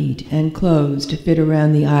not eat, and clothes to fit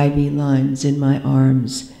around the ivy lines in my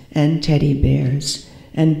arms, and teddy bears,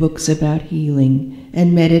 and books about healing,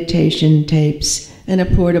 and meditation tapes, and a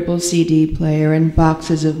portable CD player, and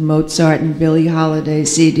boxes of Mozart and Billie Holiday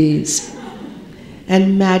CDs,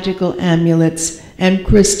 and magical amulets, and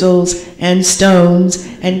crystals, and stones,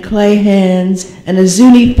 and clay hands, and a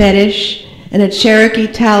Zuni fetish, and a Cherokee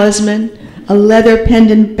talisman, a leather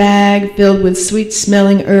pendant bag filled with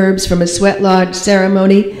sweet-smelling herbs from a sweat lodge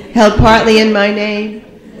ceremony held partly in my name.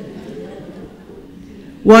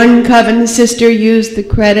 One coven sister used the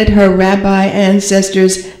credit her rabbi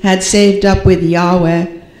ancestors had saved up with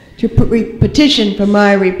Yahweh to petition for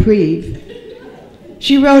my reprieve.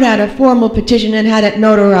 She wrote out a formal petition and had it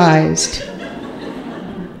notarized.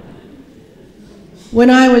 When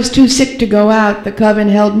I was too sick to go out, the coven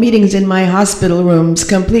held meetings in my hospital rooms,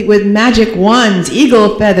 complete with magic wands,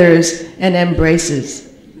 eagle feathers, and embraces.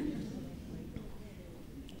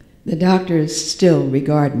 The doctors still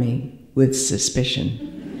regard me with suspicion.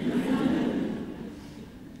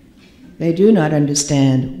 They do not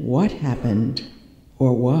understand what happened,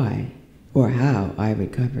 or why, or how I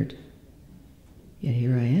recovered. Yet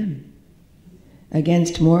here I am,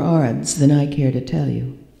 against more odds than I care to tell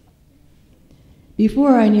you.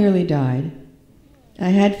 Before I nearly died, I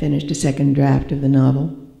had finished a second draft of the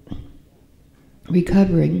novel.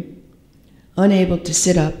 Recovering, unable to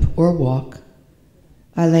sit up or walk,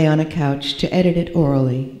 I lay on a couch to edit it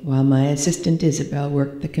orally while my assistant Isabel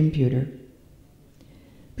worked the computer.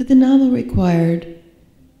 But the novel required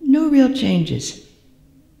no real changes,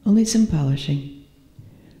 only some polishing.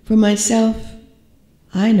 For myself,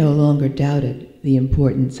 I no longer doubted the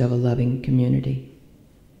importance of a loving community.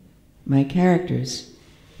 My characters,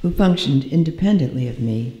 who functioned independently of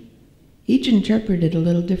me, each interpreted a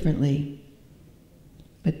little differently,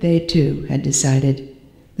 but they too had decided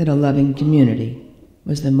that a loving community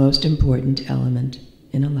was the most important element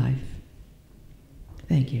in a life.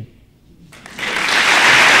 Thank you.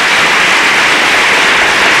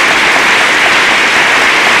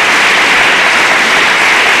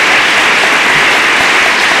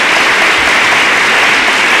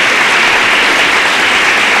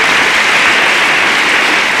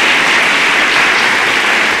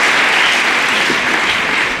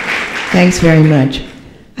 Thanks very much.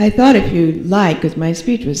 I thought if you'd like, because my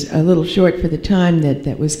speech was a little short for the time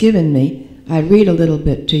that was given me, I'd read a little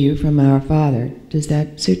bit to you from Our Father. Does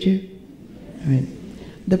that suit you? All right.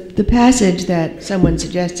 The passage that someone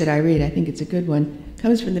suggested I read, I think it's a good one,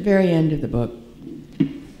 comes from the very end of the book.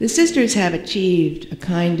 The sisters have achieved a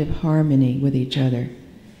kind of harmony with each other,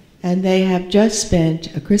 and they have just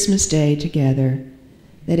spent a Christmas day together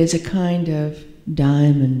that is a kind of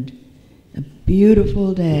diamond, a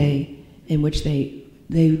beautiful day in which they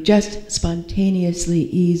just spontaneously,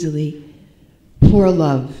 easily pour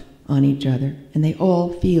love on each other, and they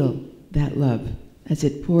all feel that love as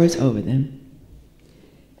it pours over them.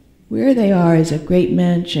 Where they are is a great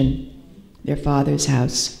mansion, their father's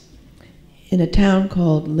house, in a town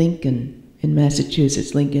called Lincoln in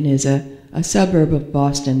Massachusetts. Lincoln is a suburb of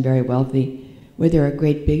Boston, very wealthy, where there are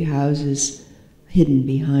great big houses hidden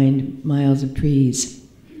behind miles of trees.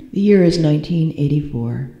 The year is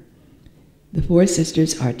 1984. The four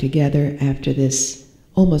sisters are together after this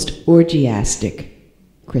almost orgiastic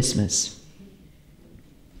Christmas.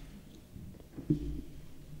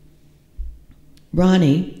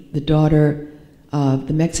 Ronnie, the daughter of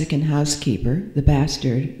the Mexican housekeeper, the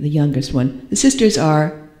bastard, the youngest one. The sisters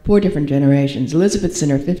are four different generations. Elizabeth's in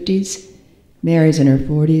her 50s, Mary's in her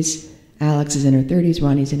 40s, Alex is in her 30s,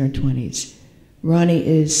 Ronnie's in her 20s. Ronnie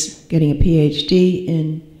is getting a PhD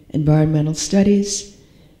in environmental studies,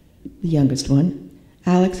 the youngest one.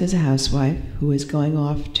 Alex is a housewife who is going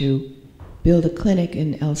off to build a clinic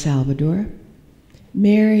in El Salvador.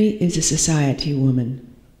 Mary is a society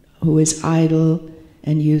woman who is idle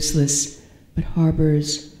and useless, but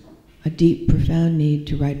harbors a deep, profound need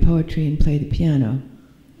to write poetry and play the piano.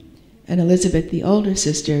 And Elizabeth, the older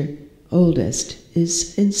sister, oldest,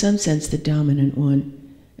 is in some sense the dominant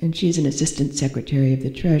one, and she's an assistant secretary of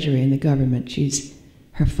the Treasury and the government. She's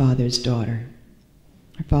her father's daughter.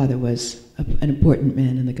 Her father was an important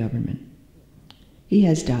man in the government. He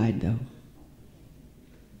has died, though.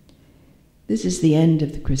 This is the end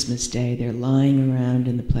of the Christmas day. They're lying around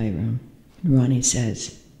in the playroom. And Ronnie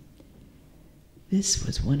says, "This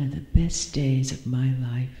was one of the best days of my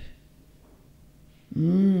life."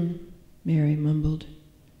 Mary mumbled.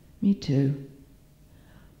 "Me too."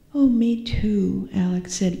 "Oh, me too,"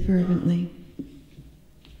 Alex said fervently.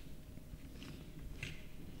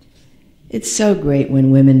 "It's so great when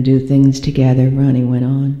women do things together," Ronnie went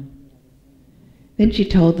on. Then she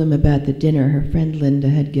told them about the dinner her friend Linda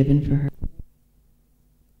had given for her.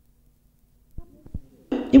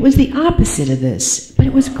 It was the opposite of this, but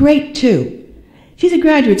it was great too. She's a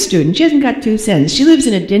graduate student. She hasn't got 2 cents. She lives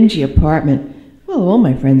in a dingy apartment. Well, all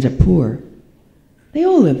my friends are poor. They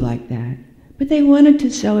all live like that, but they wanted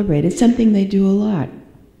to celebrate. It's something they do a lot.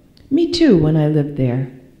 Me too, when I lived there.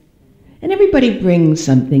 And everybody brings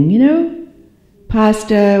something, you know?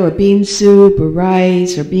 Pasta or bean soup or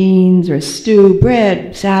rice or beans or stew,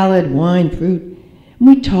 bread, salad, wine, fruit. And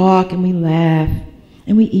we talk and we laugh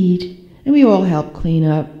and we eat and we all help clean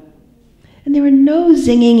up. And there are no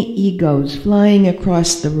zinging egos flying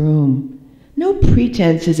across the room, no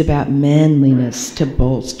pretenses about manliness to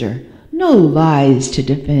bolster, no lies to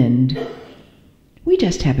defend. We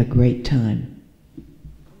just have a great time.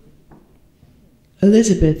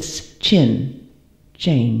 Elizabeth's chin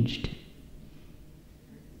changed.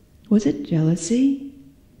 Was it jealousy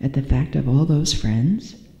at the fact of all those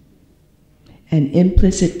friends? An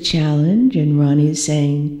implicit challenge in Ronnie's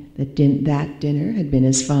saying that that dinner had been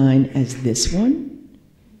as fine as this one?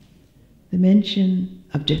 The mention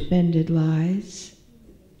of defended lies?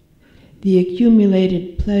 The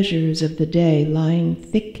accumulated pleasures of the day lying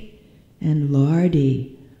thick and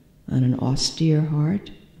lardy on an austere heart?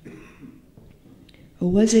 Or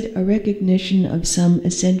was it a recognition of some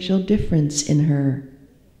essential difference in her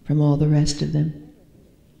from all the rest of them?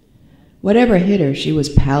 Whatever hit her, she was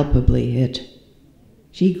palpably hit.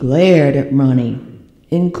 She glared at Ronnie,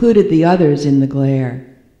 included the others in the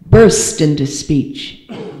glare, burst into speech.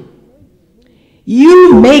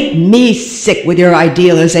 You make me sick with your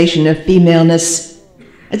idealization of femaleness,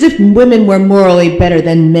 as if women were morally better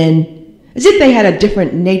than men, as if they had a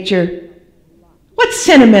different nature. What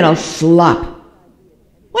sentimental slop!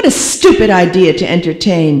 What a stupid idea to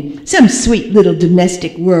entertain, some sweet little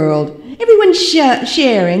domestic world, everyone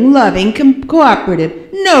sharing, loving, cooperative,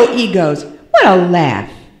 no egos. What a laugh!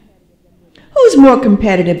 Who's more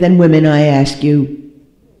competitive than women, I ask you?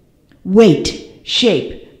 Weight,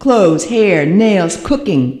 shape, clothes, hair, nails,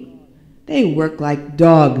 cooking. They work like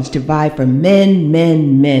dogs to vie for men,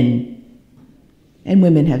 men, men. And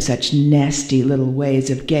women have such nasty little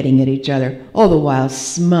ways of getting at each other, all the while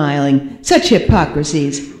smiling. Such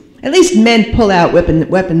hypocrisies. At least men pull out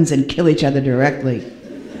weapons and kill each other directly.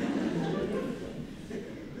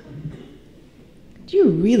 Do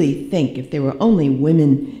you really think if there were only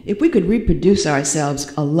women, if we could reproduce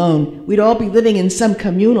ourselves alone, we'd all be living in some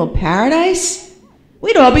communal paradise?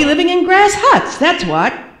 We'd all be living in grass huts, that's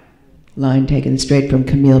what. Line taken straight from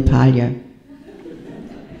Camille Paglia.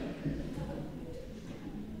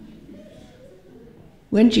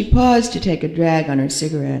 When she paused to take a drag on her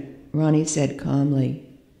cigarette, Ronnie said calmly,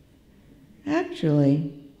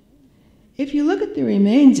 actually, if you look at the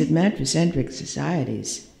remains of matricentric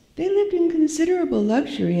societies, they lived in considerable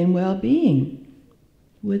luxury and well-being,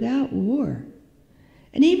 without war.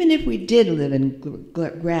 And even if we did live in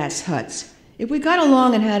grass huts, if we got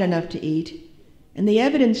along and had enough to eat, and the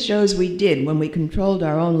evidence shows we did when we controlled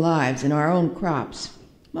our own lives and our own crops,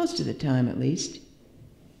 most of the time at least,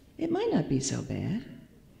 it might not be so bad.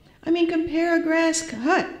 I mean, compare a grass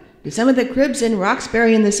hut to some of the cribs in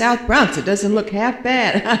Roxbury in the South Bronx. It doesn't look half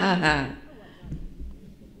bad. Ha ha ha.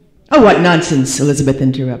 Oh, what nonsense, Elizabeth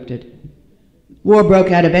interrupted. War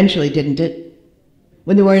broke out eventually, didn't it?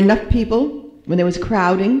 When there were enough people, when there was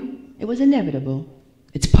crowding, it was inevitable.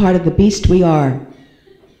 It's part of the beast we are.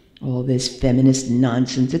 All this feminist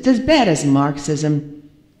nonsense, it's as bad as Marxism.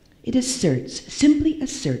 It asserts, simply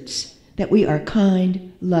asserts, that we are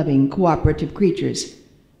kind, loving, cooperative creatures,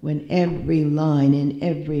 when every line in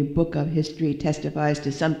every book of history testifies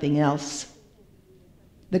to something else.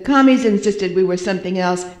 The commies insisted we were something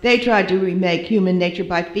else. They tried to remake human nature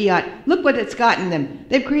by fiat. Look what it's gotten them.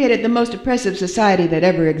 They've created the most oppressive society that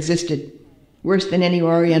ever existed. Worse than any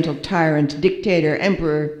Oriental tyrant, dictator,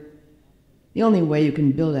 emperor. The only way you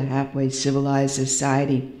can build a halfway civilized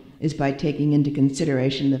society is by taking into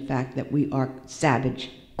consideration the fact that we are savage,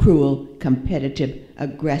 cruel, competitive,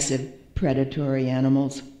 aggressive, predatory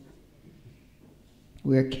animals.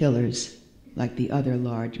 We're killers, like the other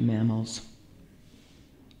large mammals.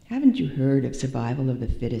 Haven't you heard of survival of the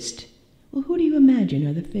fittest? Well, who do you imagine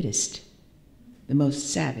are the fittest? The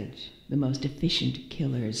most savage, the most efficient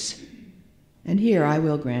killers. And here, I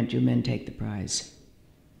will grant you, men take the prize.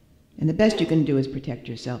 And the best you can do is protect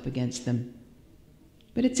yourself against them.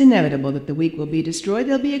 But it's inevitable that the weak will be destroyed.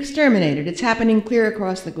 They'll be exterminated. It's happening clear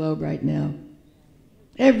across the globe right now.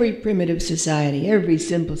 Every primitive society, every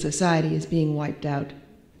simple society is being wiped out.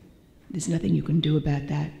 There's nothing you can do about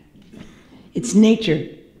that. It's nature,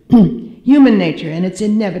 human nature, and it's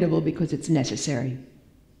inevitable because it's necessary.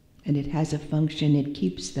 and it has a function. It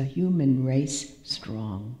keeps the human race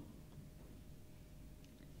strong.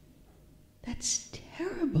 That's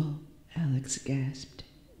terrible, Alex gasped.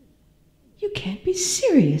 You can't be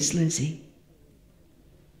serious, Lizzie.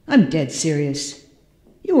 I'm dead serious.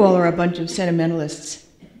 You all are a bunch of sentimentalists.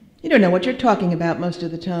 You don't know what you're talking about most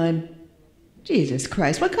of the time. Jesus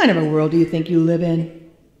Christ, what kind of a world do you think you live in?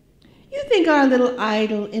 You think our little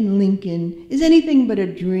idol in Lincoln is anything but a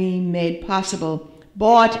dream made possible,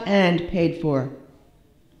 bought and paid for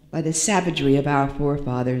by the savagery of our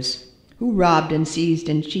forefathers, who robbed and seized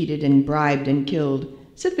and cheated and bribed and killed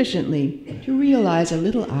sufficiently to realize a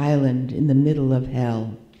little island in the middle of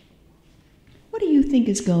hell. What do you think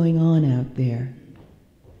is going on out there?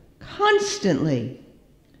 Constantly,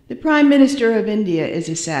 the Prime Minister of India is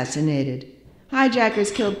assassinated.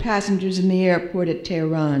 Hijackers killed passengers in the airport at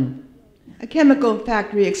Tehran. A chemical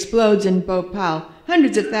factory explodes in Bhopal.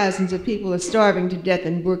 Hundreds of thousands of people are starving to death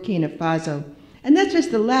in Burkina Faso. And that's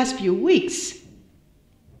just the last few weeks.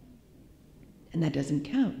 And that doesn't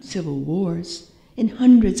count civil wars in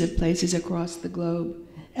hundreds of places across the globe.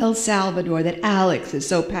 El Salvador, that Alex is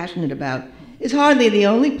so passionate about, is hardly the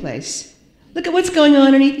only place. Look at what's going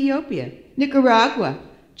on in Ethiopia, Nicaragua,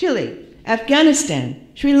 Chile, Afghanistan,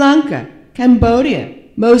 Sri Lanka, Cambodia,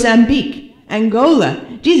 Mozambique,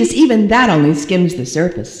 Angola. Jesus, even that only skims the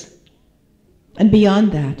surface. And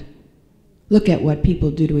beyond that, look at what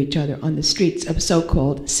people do to each other on the streets of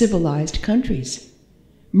so-called civilized countries.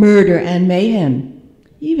 Murder and mayhem.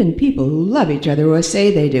 Even people who love each other or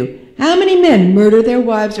say they do. How many men murder their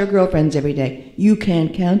wives or girlfriends every day? You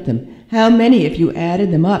can't count them. How many, if you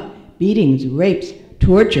added them up? Beatings, rapes,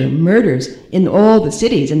 torture, murders in all the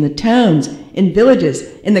cities, in the towns, in villages,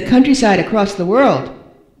 in the countryside across the world.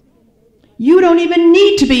 You don't even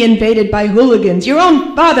need to be invaded by hooligans. Your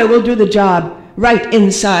own father will do the job right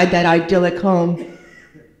inside that idyllic home.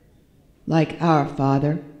 Like our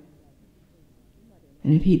father.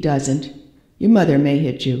 And if he doesn't, your mother may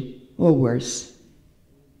hit you, or worse.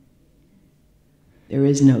 There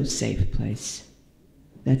is no safe place.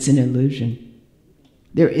 That's an illusion.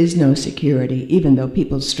 There is no security, even though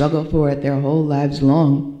people struggle for it their whole lives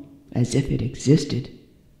long, as if it existed,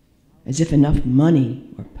 as if enough money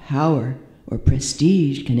or power or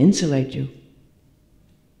prestige can insulate you.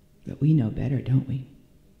 But we know better, don't we?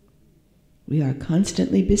 We are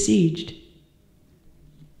constantly besieged,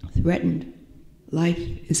 threatened.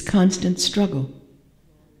 Life is constant struggle.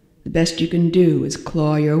 The best you can do is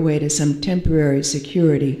claw your way to some temporary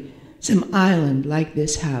security, some island like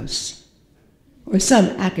this house, or some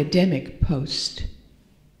academic post.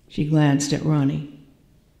 She glanced at Ronnie,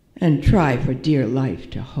 and try for dear life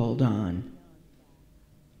to hold on.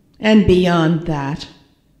 And beyond that,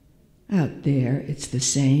 out there it's the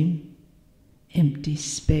same. Empty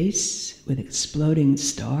space with exploding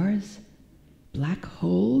stars, black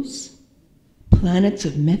holes, planets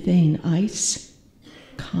of methane ice,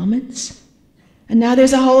 comets, and now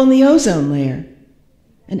there's a hole in the ozone layer,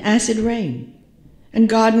 and acid rain, and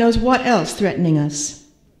God knows what else threatening us.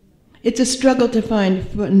 It's a struggle to find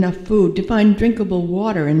enough food, to find drinkable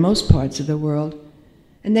water in most parts of the world,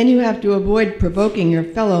 and then you have to avoid provoking your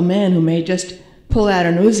fellow man who may just pull out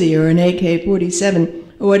an Uzi or an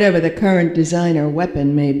AK-47 or whatever the current designer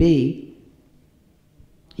weapon may be.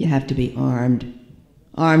 You have to be armed,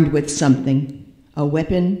 armed with something. A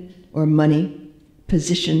weapon or money,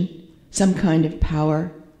 position, some kind of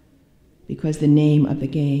power, because the name of the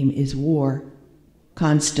game is war,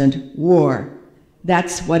 constant war.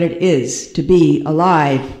 That's what it is to be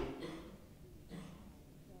alive.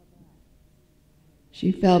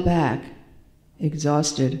 She fell back,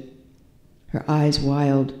 exhausted, her eyes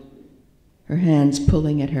wild, her hands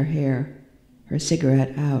pulling at her hair, her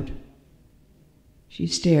cigarette out. She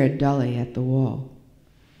stared dully at the wall.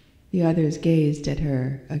 The others gazed at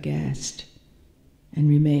her aghast and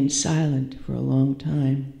remained silent for a long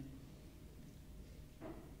time.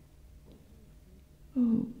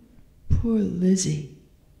 Oh, poor Lizzie,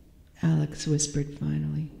 Alex whispered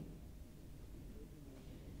finally.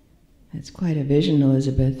 That's quite a vision,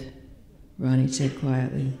 Elizabeth, Ronnie said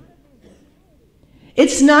quietly.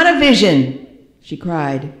 It's not a vision, she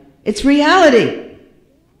cried. It's reality.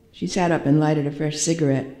 She sat up and lighted a fresh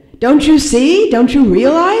cigarette. Don't you see? Don't you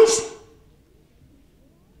realize?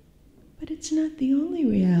 But it's not the only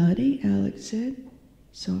reality, Alex said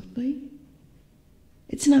softly.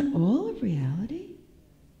 It's not all of reality.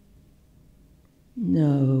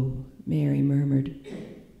 No, Mary murmured.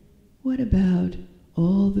 What about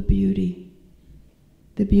all the beauty?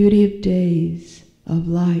 The beauty of days, of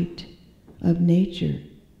light, of nature,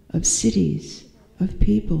 of cities, of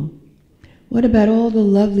people. What about all the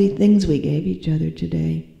lovely things we gave each other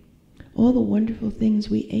today? all the wonderful things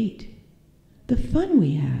we ate, the fun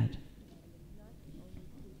we had.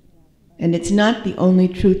 And it's not the only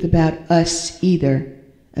truth about us either,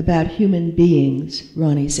 about human beings,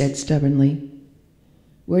 Ronnie said stubbornly.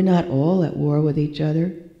 We're not all at war with each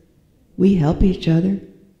other. We help each other.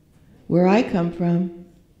 Where I come from,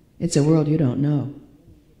 it's a world you don't know.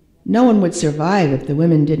 No one would survive if the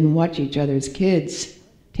women didn't watch each other's kids,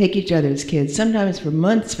 take each other's kids, sometimes for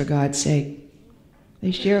months, for God's sake.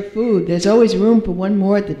 They share food. There's always room for one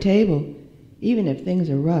more at the table, even if things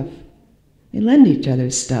are rough. They lend each other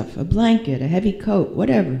stuff, a blanket, a heavy coat,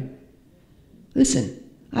 whatever. Listen,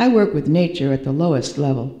 I work with nature at the lowest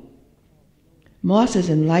level. Mosses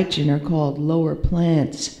and lichen are called lower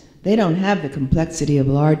plants. They don't have the complexity of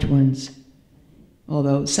large ones,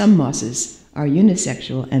 although some mosses are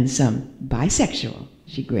unisexual and some bisexual,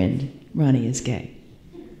 she grinned. Ronnie is gay.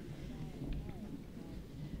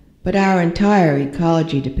 But our entire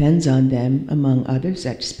ecology depends on them, among other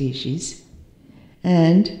such species.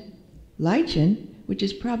 And lichen, which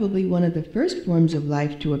is probably one of the first forms of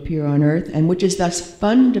life to appear on Earth, and which is thus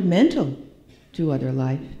fundamental to other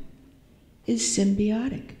life, is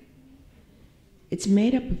symbiotic. It's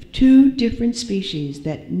made up of two different species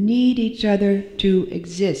that need each other to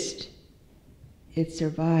exist. It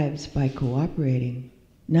survives by cooperating,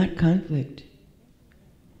 not conflict.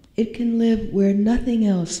 It can live where nothing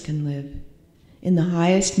else can live, in the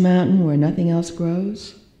highest mountain where nothing else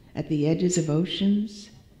grows, at the edges of oceans,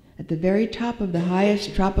 at the very top of the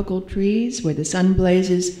highest tropical trees where the sun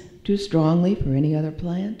blazes too strongly for any other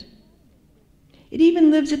plant. It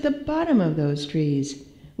even lives at the bottom of those trees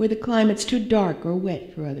where the climate's too dark or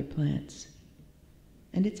wet for other plants.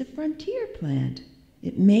 And it's a frontier plant.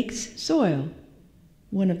 It makes soil,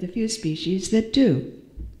 one of the few species that do.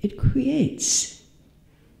 It creates.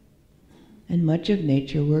 And much of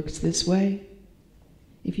nature works this way.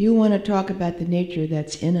 If you want to talk about the nature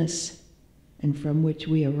that's in us and from which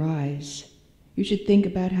we arise, you should think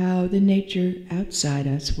about how the nature outside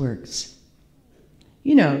us works.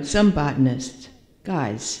 You know, some botanists,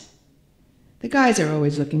 guys, the guys are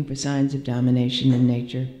always looking for signs of domination in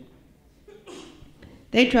nature.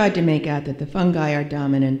 They tried to make out that the fungi are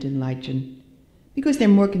dominant in lichen because they're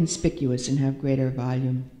more conspicuous and have greater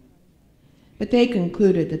volume. But they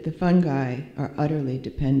concluded that the fungi are utterly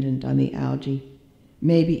dependent on the algae,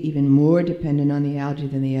 maybe even more dependent on the algae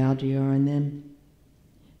than the algae are on them.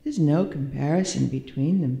 There's no comparison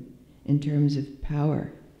between them in terms of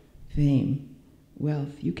power, fame,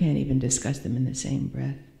 wealth. You can't even discuss them in the same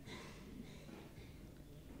breath.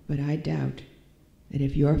 But I doubt that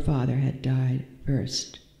if your father had died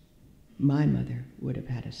first, my mother would have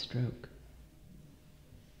had a stroke.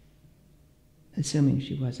 Assuming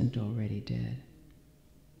she wasn't already dead.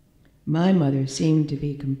 My mother seemed to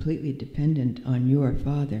be completely dependent on your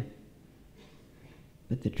father,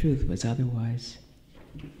 but the truth was otherwise.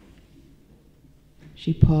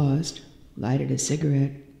 She paused, lighted a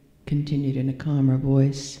cigarette, continued in a calmer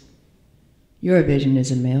voice. Your vision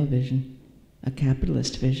is a male vision, a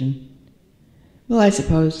capitalist vision. Well, I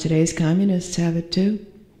suppose today's communists have it too.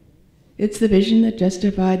 It's the vision that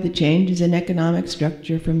justified the changes in economic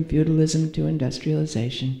structure from feudalism to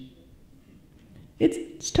industrialization.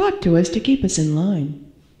 It's taught to us to keep us in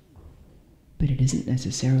line, but it isn't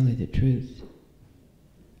necessarily the truth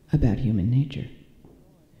about human nature.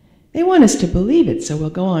 They want us to believe it, so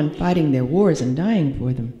we'll go on fighting their wars and dying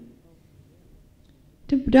for them.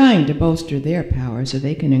 Dying to bolster their power so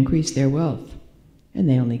they can increase their wealth, and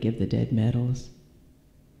they only give the dead medals.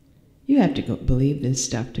 You have to believe this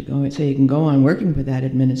stuff to go, so you can go on working for that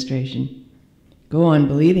administration. Go on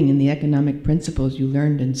believing in the economic principles you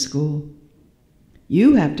learned in school.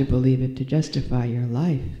 You have to believe it to justify your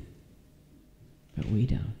life, but we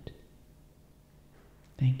don't.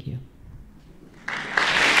 Thank you.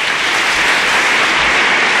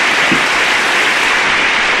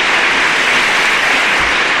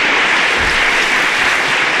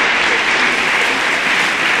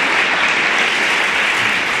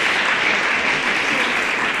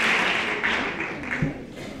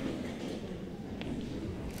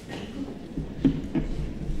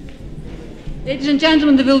 Ladies and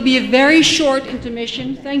gentlemen, there will be a very short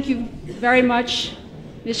intermission. Thank you very much,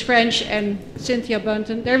 Ms. French and Cynthia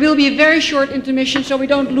Bunton. There will be a very short intermission so we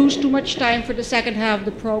don't lose too much time for the second half of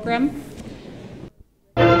the program.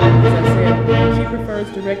 As I said, she prefers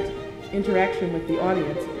direct interaction with the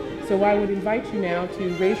audience. So I would invite you now to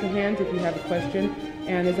raise your hand if you have a question.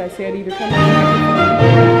 And as I said, either come to the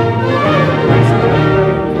microphone.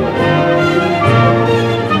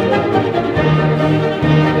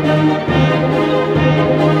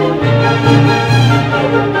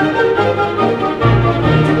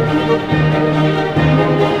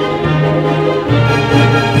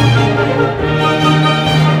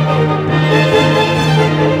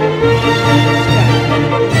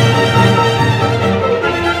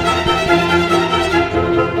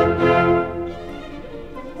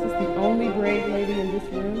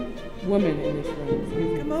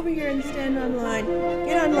 to stand online.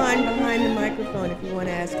 Get online behind the microphone if you want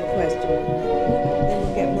to ask a question.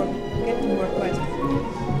 Then we'll get to more questions.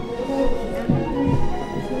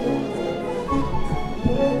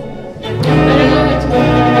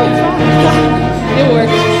 It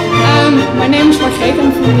works. My name is Margreet.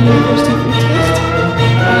 I'm from the University of Utrecht.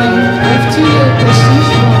 I have two little questions.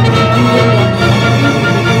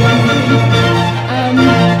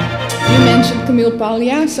 You mentioned Camille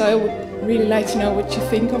Paglia, so I would really like to know what you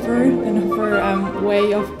think of her and of her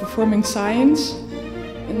way of performing science.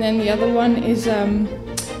 And then the other one is,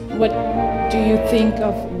 what do you think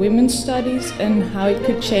of women's studies and how it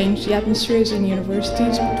could change the atmospheres in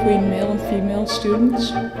universities between male and female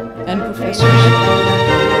students and professors?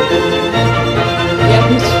 The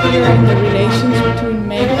atmosphere and the relations between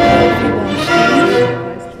male and female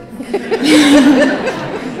students.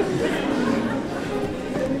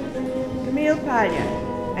 Camille Paglia.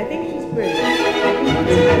 I think she's brilliant.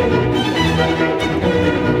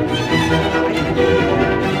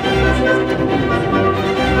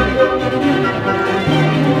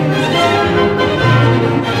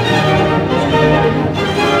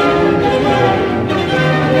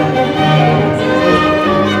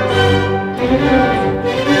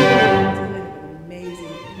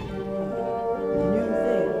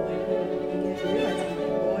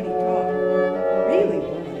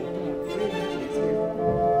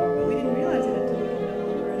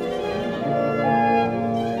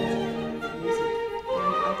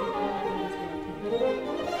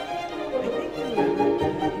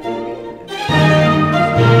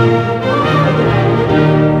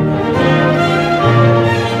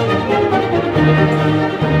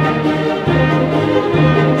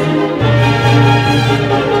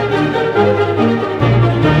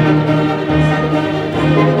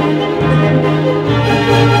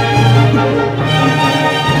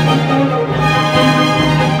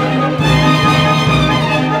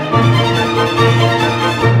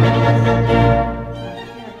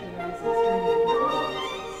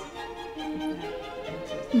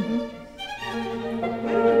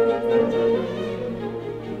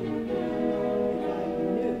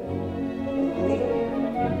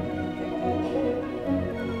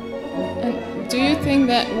 Do you think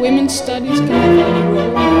that women's studies can have any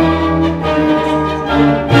role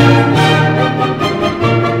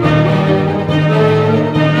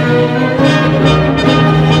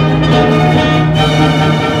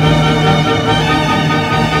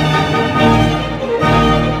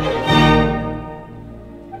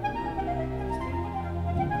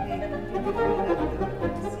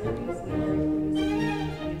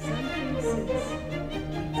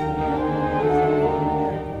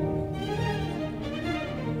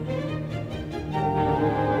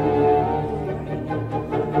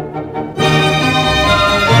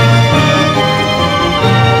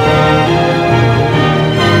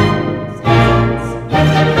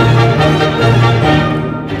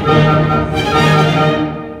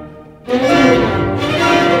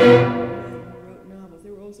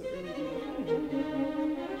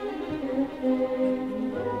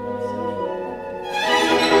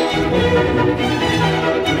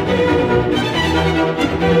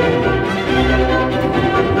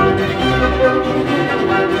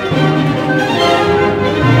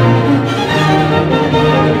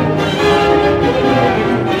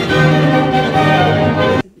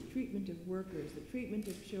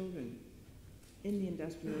in in the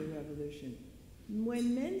Industrial Revolution.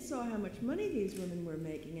 When men saw how much money these women were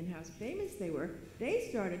making and how famous they were, they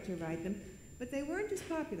started to write them, but they weren't as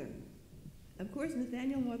popular. Of course,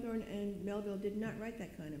 Nathaniel Hawthorne and Melville did not write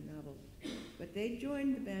that kind of novel, but they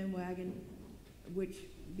joined the bandwagon, which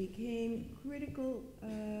became critical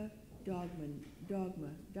doctrine.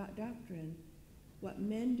 What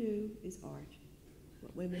men do is art.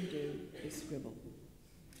 What women do is scribble.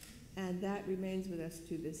 And that remains with us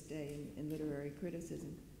to this day in literary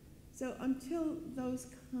criticism. So until those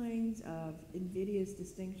kinds of invidious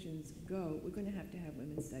distinctions go, we're going to have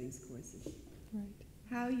women's studies courses. Right.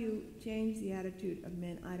 How you change the attitude of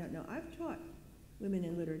men, I don't know. I've taught women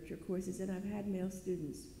in literature courses and I've had male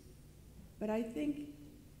students. But I think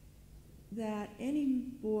that any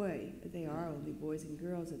boy, they are only boys and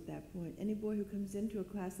girls at that point, any boy who comes into a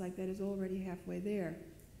class like that is already halfway there,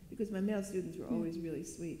 because my male students were always really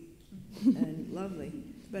sweet and lovely.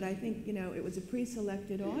 But I think, it was a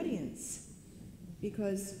pre-selected audience,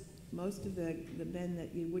 because most of the men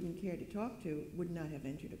that you wouldn't care to talk to would not have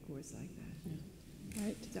entered a course like that. Yeah.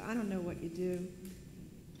 Right. So I don't know what you do.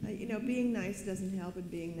 Being nice doesn't help and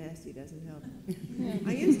being nasty doesn't help. Yeah.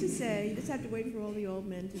 I used to say, you just have to wait for all the old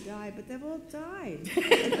men to die, but they've all died.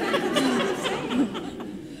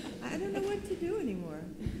 I don't know what to do anymore.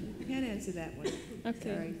 can't answer that one.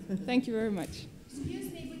 Okay. Sorry. Thank you very much. Excuse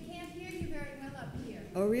me, we can't hear you very well up here.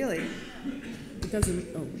 Oh, really? It doesn't,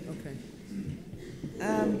 oh, okay.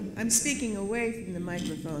 I'm speaking away from the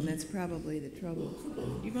microphone. That's probably the trouble.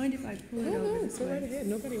 Do you mind if I pull it over this Go right way? ahead.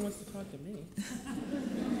 Nobody wants to talk to me.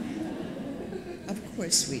 Of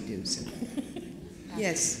course we do, sir.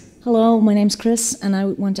 Yes. Hello, my name's Chris, and I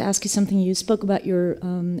want to ask you something. You spoke about your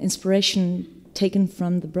inspiration taken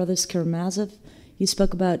from the Brothers Karamazov. You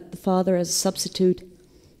spoke about the Father as a substitute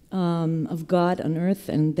of God on earth,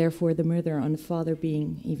 and therefore the murder on the Father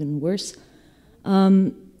being even worse.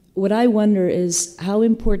 What I wonder is how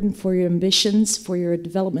important for your ambitions, for your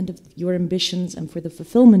development of your ambitions, and for the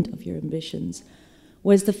fulfillment of your ambitions,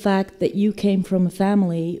 was the fact that you came from a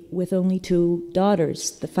family with only 2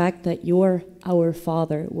 daughters, the fact that our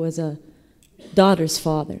father was a daughter's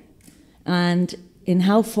father. And in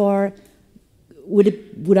how far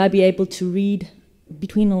would I be able to read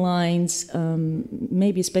between the lines,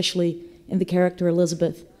 maybe especially in the character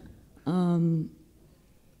Elizabeth,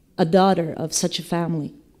 a daughter of such a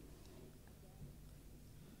family?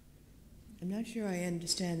 I'm not sure I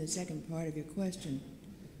understand the second part of your question.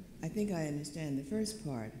 I think I understand the first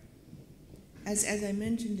part. As I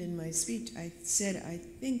mentioned in my speech, I said I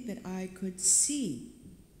think that I could see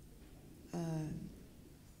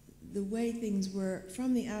the way things were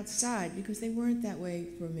from the outside because they weren't that way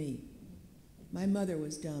for me. My mother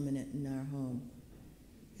was dominant in our home,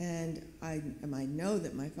 and I know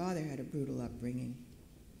that my father had a brutal upbringing.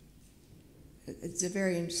 It's a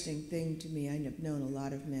very interesting thing to me. I've known a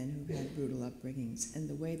lot of men who've had brutal upbringings, and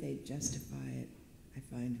the way they justify it, I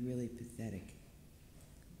find really pathetic.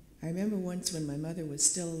 I remember once when my mother was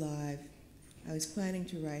still alive, I was planning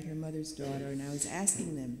to write her mother's daughter, and I was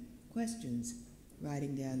asking them questions,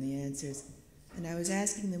 writing down the answers, and I was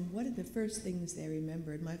asking them what are the first things they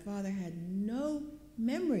remembered. My father had no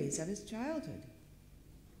memories of his childhood,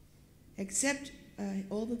 except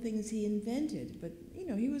all the things he invented. But, you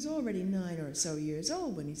know, he was already 9 or so years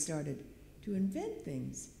old when he started to invent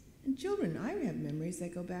things. And children, I have memories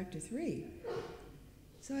that go back to 3.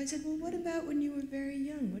 So I said, well, what about when you were very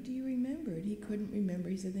young? What do you remember? And he couldn't remember.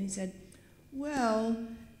 He said, well,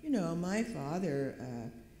 you know, my father,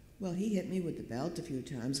 well, he hit me with the belt a few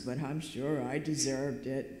times, but I'm sure I deserved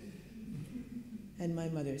it. And my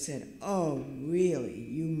mother said, oh, really?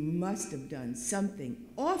 You must have done something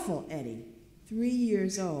awful, Eddie. 3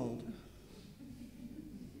 years old.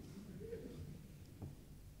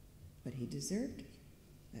 But he deserved it.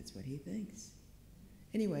 That's what he thinks.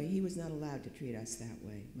 Anyway, he was not allowed to treat us that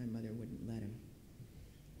way. My mother wouldn't let him.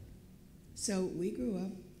 So we grew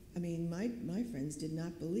up. I mean, my friends did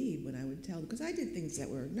not believe when I would tell them, because I did things that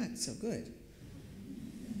were not so good.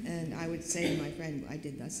 And I would say to my friend, I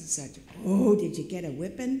did thus and such. Oh, did you get a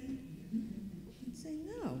whipping? I'd say,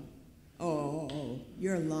 no. Oh,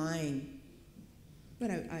 you're lying. But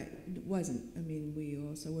it wasn't. I mean, we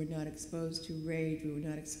also were not exposed to rage. We were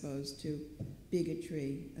not exposed to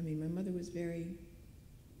bigotry. I mean, my mother was very,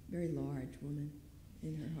 very large woman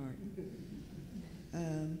in her heart.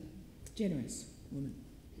 Generous woman.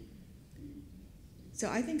 So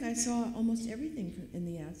I think I saw almost everything in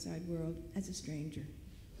the outside world as a stranger.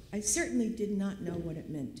 I certainly did not know what it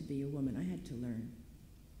meant to be a woman. I had to learn.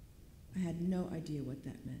 I had no idea what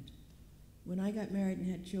that meant. When I got married and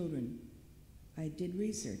had children, I did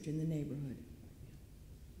research in the neighborhood.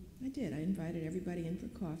 I did. I invited everybody in for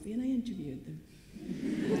coffee and I interviewed them.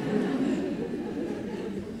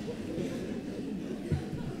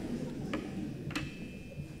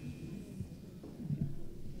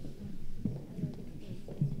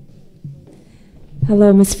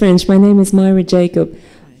 Hello, Ms. French. My name is Myra Jacob.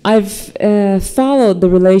 I've followed the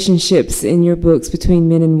relationships in your books between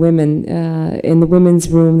men and women, in The Women's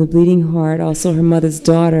Room, The Bleeding Heart, also Her Mother's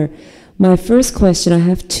Daughter. My first question, I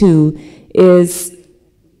have 2, is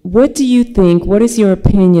what do you think, what is your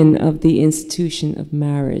opinion of the institution of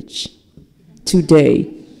marriage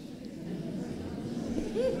today?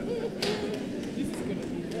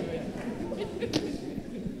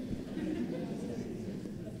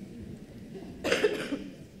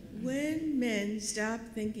 When men stop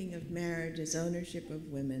thinking of marriage as ownership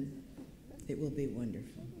of women, it will be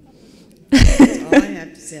wonderful. That's all I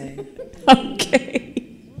have to say. Okay.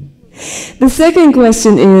 The second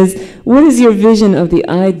question is, what is your vision of the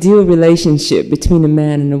ideal relationship between a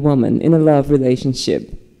man and a woman in a love relationship?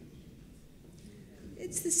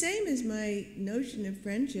 It's the same as my notion of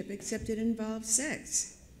friendship, except it involves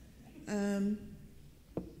sex. The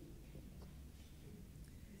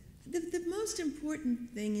most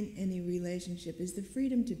important thing in any relationship is the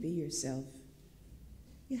freedom to be yourself.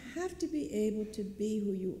 You have to be able to be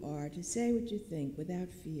who you are, to say what you think without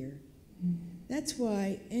fear. That's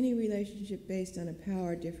why any relationship based on a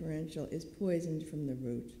power differential is poisoned from the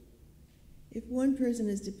root. If one person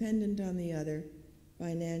is dependent on the other,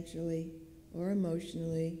 financially or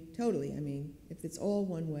emotionally, totally, I mean, if it's all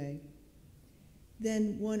one way,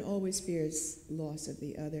 then one always fears loss of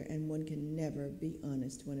the other, and one can never be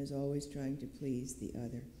honest. One is always trying to please the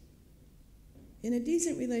other. In a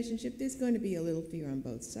decent relationship, there's going to be a little fear on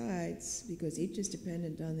both sides, because each is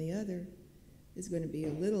dependent on the other. There's going to be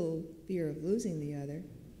a little fear of losing the other.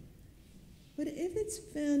 But if it's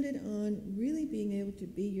founded on really being able to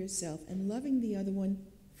be yourself and loving the other one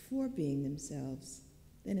for being themselves,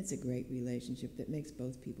 then it's a great relationship that makes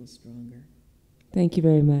both people stronger. Thank you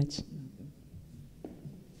very much.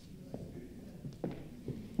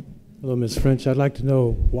 Hello, Ms. French. I'd like to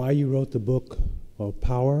know why you wrote the book of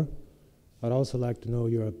Power. I'd also like to know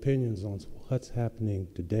your opinions on what's happening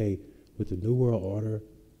today with the New World Order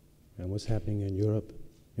and what's happening in Europe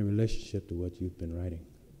in relationship to what you've been writing.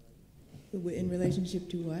 In relationship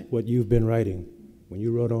to what? What you've been writing. When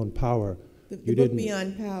you wrote on Power, The you book didn't...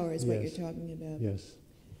 Beyond Power is what Yes. you're talking about. Yes.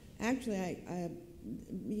 Actually,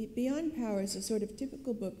 Beyond Power is a sort of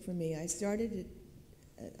typical book for me. I started it,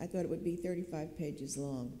 I thought it would be 35 pages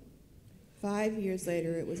long. 5 years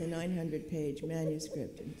later, it was a 900-page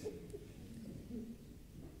manuscript.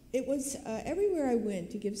 It was, everywhere I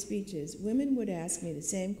went to give speeches, women would ask me the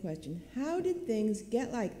same question: how did things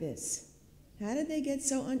get like this? How did they get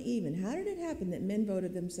so uneven? How did it happen that men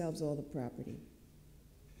voted themselves all the property?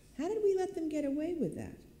 How did we let them get away with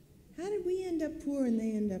that? How did we end up poor and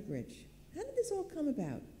they end up rich? How did this all come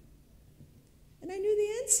about? And I knew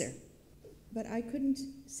the answer, but I couldn't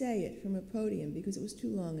say it from a podium because it was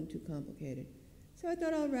too long and too complicated. So I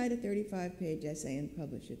thought I'll write a 35-page essay and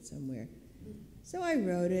publish it somewhere. So I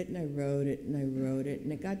wrote it, and I wrote it, and I wrote it,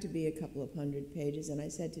 and it got to be a couple of hundred pages, and I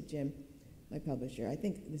said to Jim, my publisher, I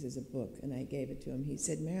think this is a book, and I gave it to him. He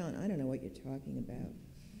said, Marilyn, I don't know what you're talking about.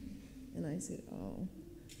 And I said, oh,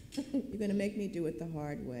 you're going to make me do it the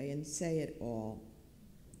hard way and say it all.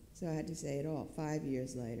 So I had to say it all. 5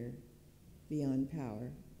 years later, Beyond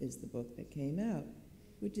Power is the book that came out,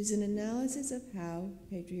 which is an analysis of how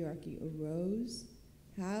patriarchy arose,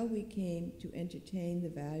 how we came to entertain the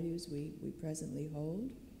values we presently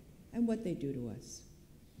hold, and what they do to us.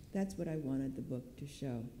 That's what I wanted the book to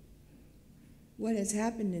show. What has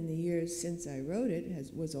happened in the years since I wrote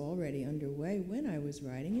it was already underway when I was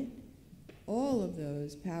writing it. All of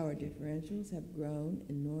those power differentials have grown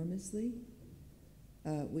enormously.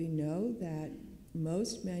 We know that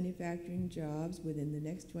most manufacturing jobs within the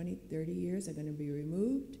next 20, 30 years are going to be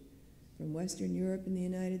removed from Western Europe and the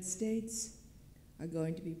United States, are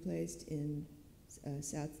going to be placed in the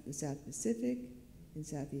South Pacific, in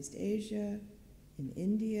Southeast Asia, in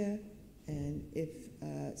India, and if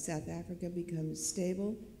South Africa becomes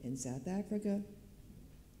stable, in South Africa,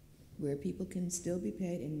 where people can still be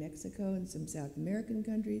paid, in Mexico and some South American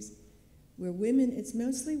countries, where women, it's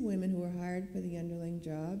mostly women who are hired for the underling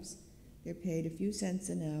jobs. They're paid a few cents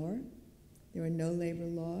an hour. There are no labor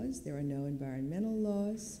laws. There are no environmental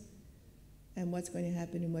laws. And what's going to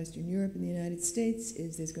happen in Western Europe and the United States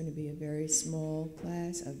is there's going to be a very small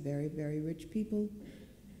class of very, very rich people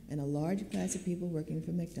and a large class of people working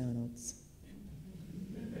for McDonald's.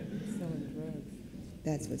 Selling drugs.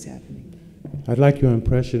 That's what's happening. I'd like your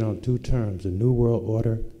impression on two terms, the New World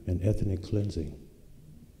Order and ethnic cleansing.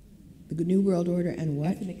 The New World Order and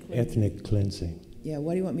what? Ethnic cleansing. Yeah,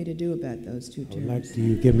 what do you want me to do about those two terms? I'd like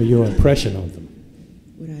you to give me your impression on them.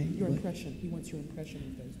 Your impression. He wants your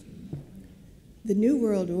impression of those two. The New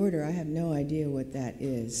World Order, I have no idea what that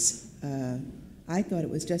is. I thought it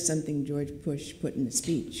was just something George Bush put in a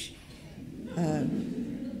speech.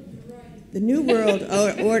 The New World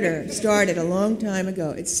Order started a long time ago.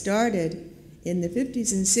 It started in the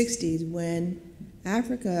 50s and 60s when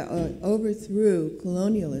Africa overthrew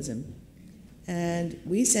colonialism. And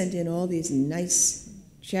we sent in all these nice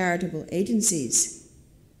charitable agencies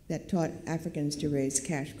that taught Africans to raise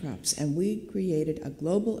cash crops. And we created a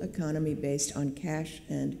global economy based on cash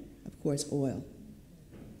and, of course, oil.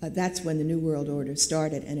 That's when the New World Order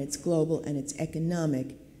started, and it's global and it's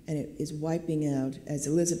economic, and it is wiping out, as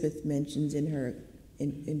Elizabeth mentions in her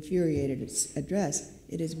infuriated address,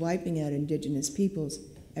 it is wiping out indigenous peoples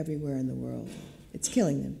everywhere in the world. It's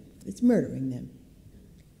killing them. It's murdering them.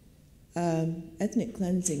 Ethnic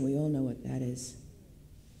cleansing, we all know what that is.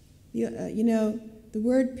 You know, the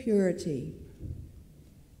word purity.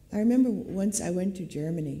 I remember once I went to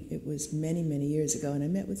Germany. It was many, many years ago, and I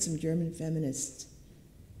met with some German feminists.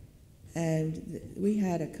 And we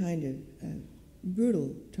had a kind of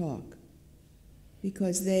brutal talk.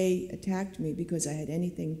 because they attacked me because I had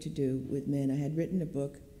anything to do with men. I had written a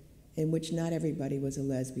book in which not everybody was a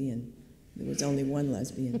lesbian. There was only one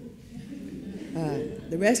lesbian.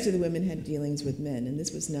 The rest of the women had dealings with men, and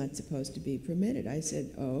this was not supposed to be permitted. I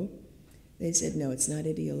said, oh. They said, no, it's not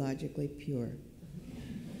ideologically pure.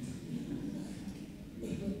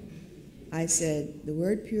 I said, the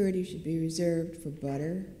word purity should be reserved for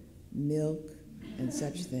butter, milk, and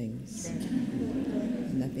such things.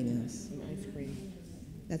 Nothing else. Ice cream.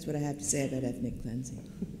 That's what I have to say about ethnic cleansing.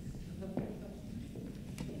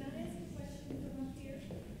 Can I ask a question from up here?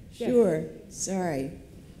 Sure, sorry.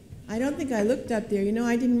 I don't think I looked up there. You know,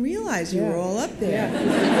 I didn't realize you were all up there.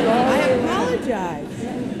 I apologize.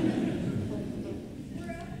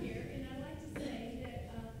 We're up here, and I'd like to say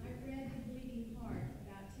that I read The Bleeding Heart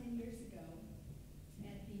about 10 years ago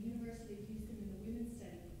at the University of Houston in the Women's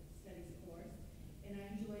Studies course, and I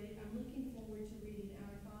enjoyed it. I'm looking forward to reading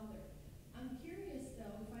Our Father. I'm curious,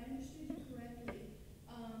 though, if I understood you correctly,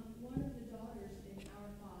 one of the daughters in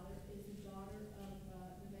Our Father is the daughter of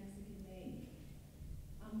the Mexican maid.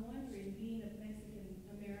 I'm wondering, being of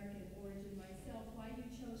Mexican-American origin myself, why you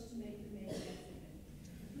chose to make the maid Mexican.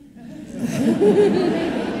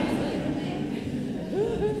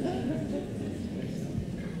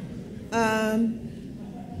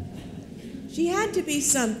 She had to be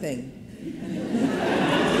something.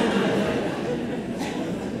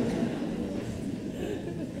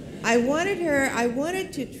 I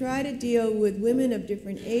wanted to try to deal with women of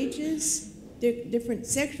different ages, different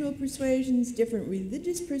sexual persuasions, different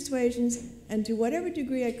religious persuasions, and to whatever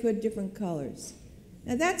degree I could, different colors.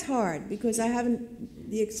 Now that's hard because I haven't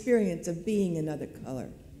the experience of being another color.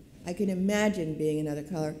 I can imagine being another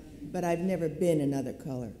color, but I've never been another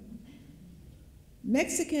color.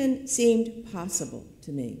 Mexican seemed possible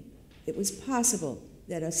to me. It was possible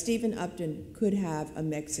that a Stephen Upton could have a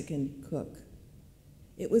Mexican cook.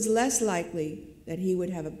 It was less likely that he would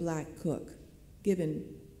have a black cook, given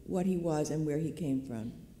what he was and where he came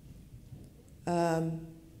from.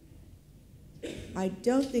 I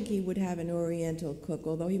don't think he would have an Oriental cook,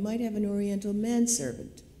 although he might have an Oriental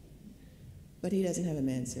manservant. But he doesn't have a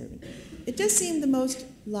manservant. It just seemed the most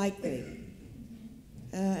likely.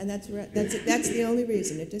 And that's the only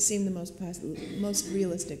reason. It just seemed the most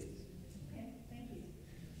realistic. Okay, thank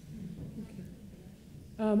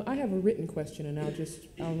you. I have a written question, and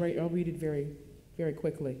I'll read it very, very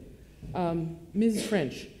quickly. Ms.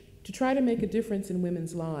 French, to try to make a difference in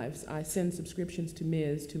women's lives, I send subscriptions to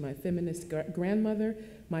Ms. to my feminist grandmother,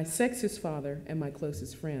 my sexist father, and my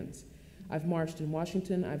closest friends. I've marched in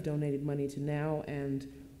Washington. I've donated money to NOW and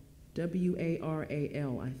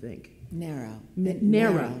WARAL, I think. Narrow.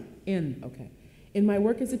 Narrow. Okay. In my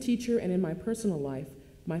work as a teacher and in my personal life,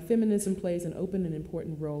 my feminism plays an open and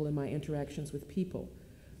important role in my interactions with people.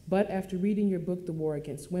 But after reading your book, The War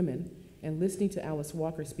Against Women, and listening to Alice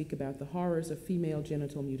Walker speak about the horrors of female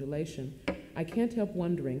genital mutilation, I can't help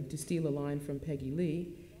wondering, to steal a line from Peggy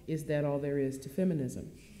Lee, is that all there is to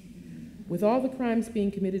feminism? With all the crimes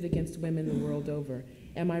being committed against women the world over,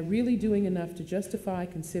 am I really doing enough to justify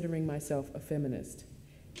considering myself a feminist?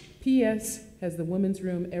 P.S. Has the women's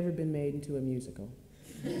room ever been made into a musical?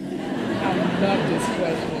 I love this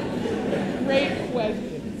question. Great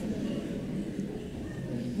question.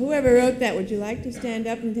 Whoever wrote that, would you like to stand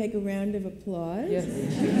up and take a round of applause? Yes.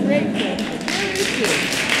 Great question. Where is she?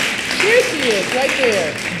 Here she is, right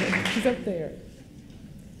there. She's up there.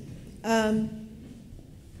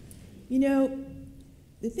 You know,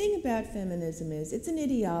 the thing about feminism is it's an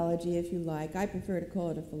ideology, if you like. I prefer to call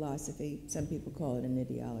it a philosophy. Some people call it an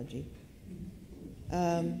ideology.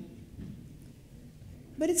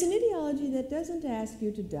 But it's an ideology that doesn't ask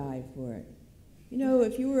you to die for it. You know,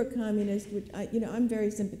 if you were a communist, which I'm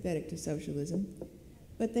very sympathetic to socialism,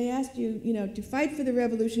 but they asked you, to fight for the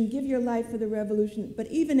revolution, give your life for the revolution, but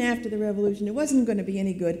even after the revolution, it wasn't going to be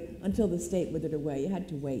any good until the state withered away. You had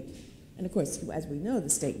to wait. And of course, as we know, the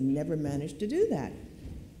state never managed to do that.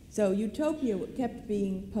 So utopia kept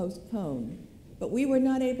being postponed. But we were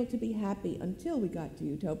not able to be happy until we got to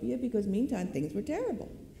utopia because meantime things were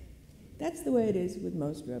terrible. That's the way it is with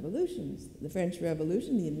most revolutions. The French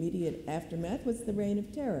Revolution, the immediate aftermath, was the reign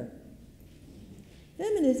of terror.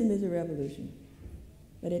 Feminism is a revolution,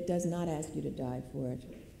 but it does not ask you to die for it.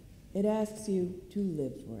 It asks you to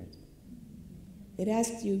live for it. It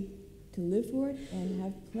asks you to live for it and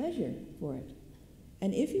have pleasure for it.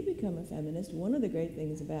 And if you become a feminist, one of the great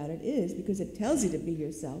things about it is, because it tells you to be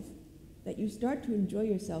yourself, that you start to enjoy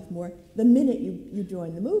yourself more the minute you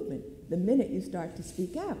join the movement, the minute you start to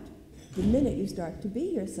speak out. The minute you start to be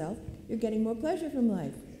yourself, you're getting more pleasure from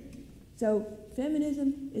life. So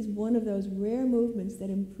feminism is one of those rare movements that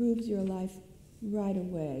improves your life right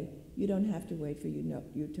away. You don't have to wait for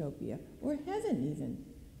utopia, or heaven even.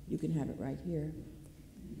 You can have it right here.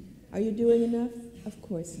 Are you doing enough? Of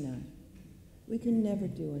course not. We can never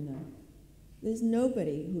do enough. There's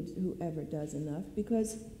nobody who ever does enough,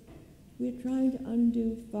 because we're trying to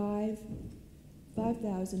undo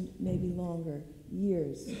 5,000, maybe longer,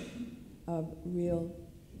 years of real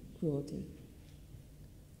cruelty.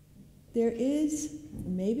 There is,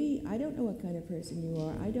 maybe, I don't know what kind of person you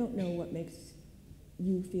are. I don't know what makes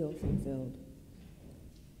you feel fulfilled.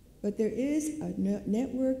 But there is a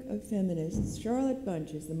network of feminists. Charlotte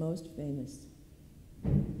Bunch is the most famous,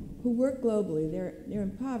 who work globally. They're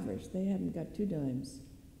impoverished. They haven't got 2 dimes.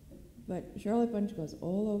 But Charlotte Bunch goes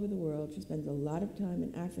all over the world. She spends a lot of time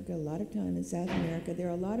in Africa, a lot of time in South America. There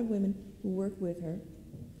are a lot of women who work with her.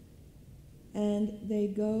 And they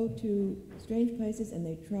go to strange places and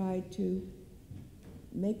they try to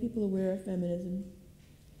make people aware of feminism.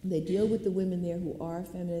 They deal with the women there who are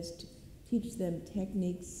feminists, teach them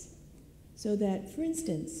techniques, so that, for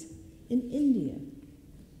instance, in India,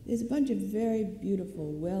 there's a bunch of very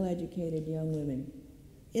beautiful, well-educated young women.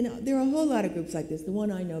 There are a whole lot of groups like this. The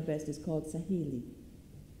one I know best is called Saheli.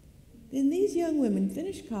 Then these young women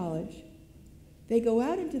finish college. They go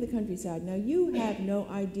out into the countryside. Now, you have no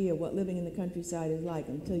idea what living in the countryside is like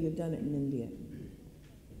until you've done it in India.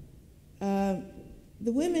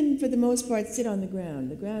 The women, for the most part, sit on the ground.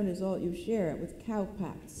 The ground is all you share it with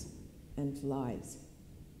cowpats and flies.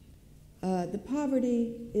 The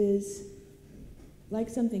poverty is like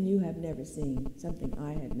something you have never seen, something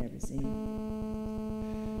I have never seen.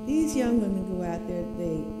 These young women go out there,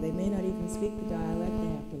 they may not even speak the dialect, they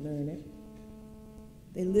have to learn it.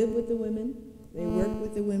 They live with the women, they work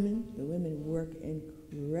with the women work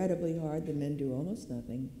incredibly hard, the men do almost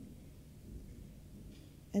nothing.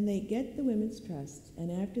 And they get the women's trust, and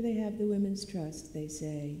after they have the women's trust, they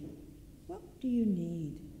say, what do you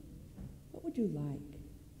need? What would you like?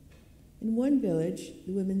 In one village,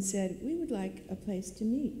 the women said, we would like a place to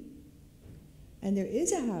meet. And there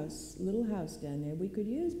is a house, a little house down there we could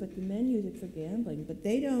use, but the men use it for gambling. But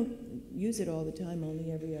they don't use it all the time,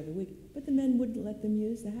 only every other week. But the men wouldn't let them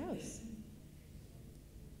use the house.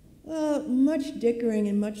 Well, much dickering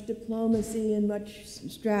and much diplomacy and much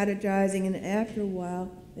strategizing, and after a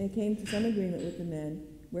while, they came to some agreement with the men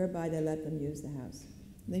whereby they let them use the house.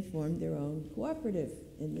 And they formed their own cooperative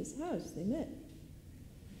in this house. They met.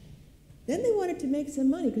 Then they wanted to make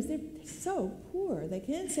some money because they're so poor. They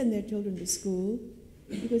can't send their children to school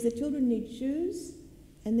because the children need shoes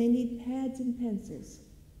and they need pads and pencils.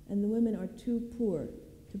 And the women are too poor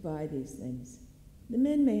to buy these things. The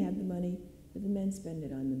men may have the money, but the men spend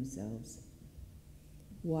it on themselves.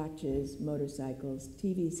 Watches, motorcycles,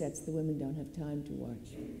 TV sets the women don't have time to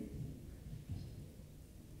watch.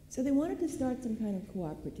 So they wanted to start some kind of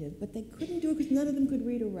cooperative, but they couldn't do it because none of them could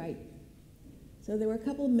read or write. So there were a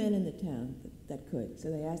couple of men in the town that could. So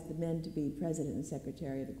they asked the men to be president and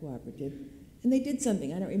secretary of the cooperative. And they did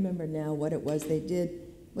something. I don't remember now what it was they did,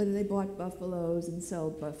 whether they bought buffaloes and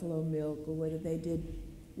sold buffalo milk, or whether they did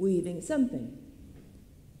weaving, something.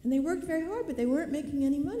 And they worked very hard, but they weren't making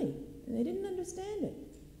any money. And they didn't understand it.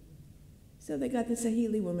 So they got the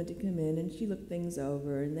Saheli woman to come in, and she looked things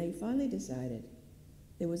over, and they finally decided.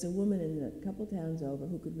 There was a woman in a couple towns over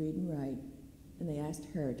who could read and write, and they asked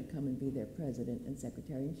her to come and be their president and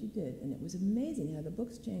secretary, and she did. And it was amazing how the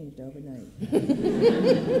books changed overnight.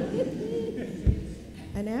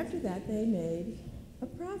 And after that, they made a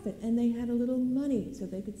profit, and they had a little money so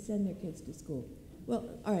they could send their kids to school. Well,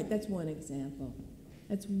 all right, that's one example.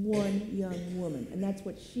 That's one young woman, and that's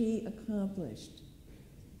what she accomplished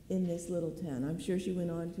in this little town. I'm sure she went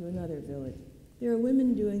on to another village. There are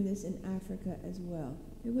women doing this in Africa as well.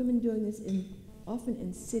 There are women doing this often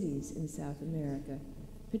in cities in South America,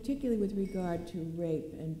 particularly with regard to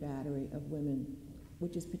rape and battery of women,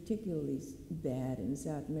 which is particularly bad in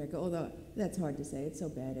South America, although that's hard to say, it's so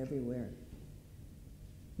bad everywhere.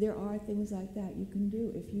 There are things like that you can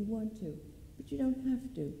do if you want to, but you don't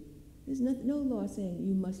have to. There's no law saying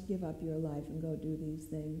you must give up your life and go do these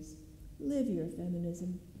things. Live your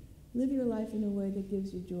feminism. Live your life in a way that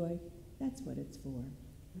gives you joy. That's what it's for.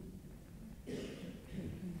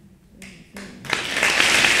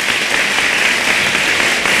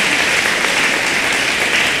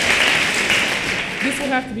 This will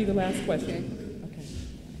have to be the last question.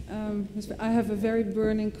 I have a very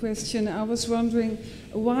burning question. I was wondering,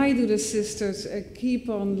 why do the sisters keep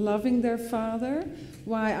on loving their father?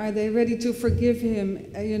 Why are they ready to forgive him,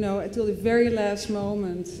 until the very last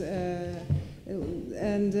moment?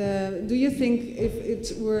 Do you think if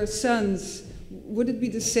it were sons, would it be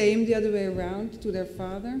the same the other way around to their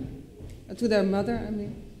father? To their mother, I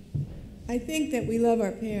mean? I think that we love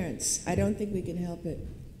our parents. I don't think we can help it.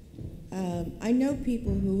 I know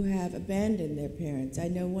people who have abandoned their parents. I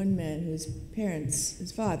know one man whose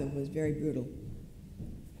his father was very brutal.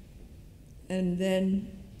 And then,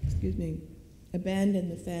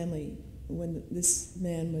 abandoned the family when this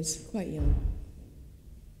man was quite young.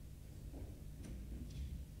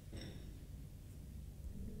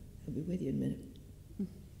 I'll be with you in a minute.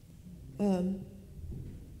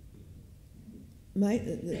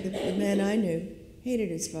 The man I knew hated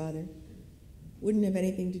his father, wouldn't have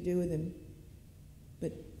anything to do with him.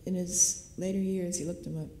 But in his later years, he looked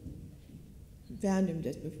him up, found him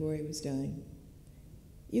just before he was dying.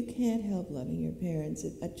 You can't help loving your parents.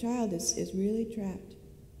 A child is really trapped.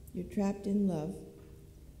 You're trapped in love.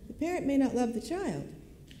 The parent may not love the child.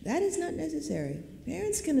 That is not necessary.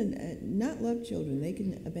 Parents can not love children. They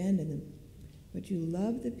can abandon them. But you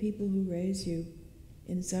love the people who raise you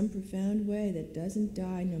in some profound way that doesn't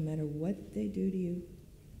die no matter what they do to you.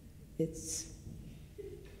 It's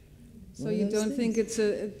so you don't think it's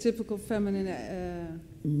a typical feminine?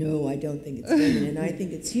 No, I don't think it's feminine. I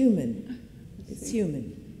think it's human. It's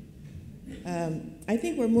human. I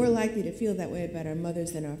think we're more likely to feel that way about our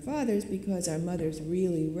mothers than our fathers because our mothers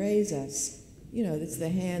really raise us. You know, it's the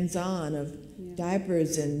hands-on of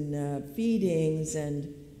diapers and feedings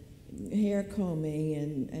and hair combing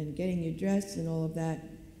and getting you dressed and all of that.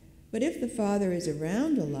 But if the father is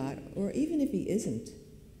around a lot, or even if he isn't,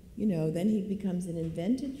 you know, then he becomes an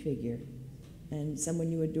invented figure and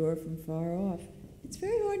someone you adore from far off. It's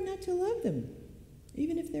very hard not to love them,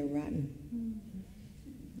 even if they're rotten.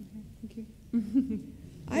 Okay, thank you.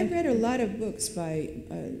 I read a lot of books by,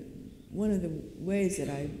 one of the ways that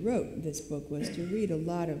I wrote this book was to read a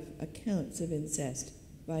lot of accounts of incest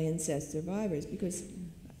by incest survivors because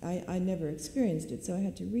I never experienced it, so I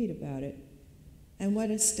had to read about it. And what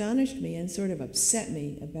astonished me and sort of upset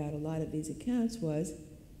me about a lot of these accounts was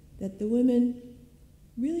that the women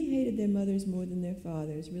really hated their mothers more than their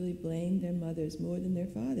fathers, really blamed their mothers more than their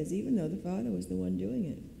fathers, even though the father was the one doing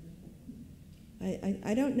it.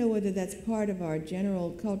 I don't know whether that's part of our general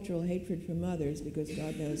cultural hatred for mothers, because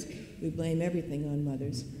God knows we blame everything on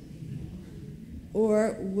mothers,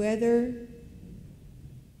 or whether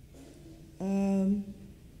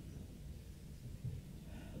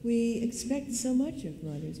we expect so much of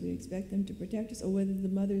mothers. We expect them to protect us, or whether the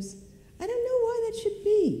mothers, I don't know why that should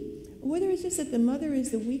be, or whether it's just that the mother is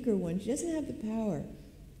the weaker one. She doesn't have the power.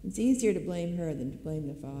 It's easier to blame her than to blame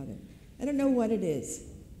the father. I don't know what it is,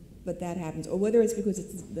 but that happens. Or whether it's because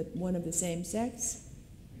it's one of the same sex.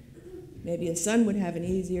 Maybe a son would have an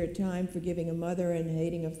easier time forgiving a mother and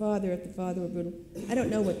hating a father if the father were brutal. I don't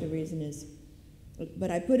know what the reason is. But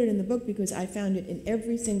I put it in the book because I found it in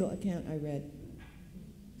every single account I read.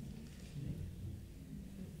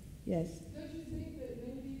 Yes? Don't you think that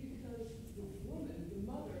maybe because the woman, the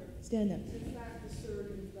mother, Stand up. is in fact the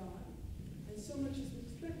surrogate of God, and so much is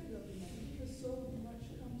expected of the mother because so much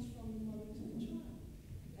comes from the mother to the child.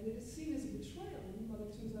 And it is seen as a betrayal when the mother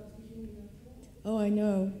turns out to be human after all. Oh, I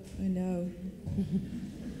know.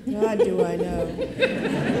 God, do I know.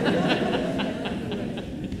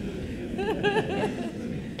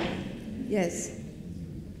 Yes.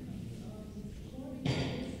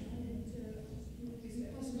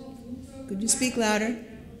 Could you speak louder?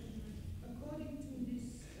 According to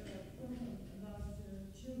this program about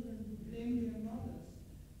children who blame their mothers,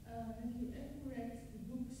 have you ever read the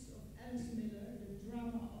books of Alice Miller, The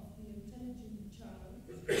Drama of the Intelligent Child?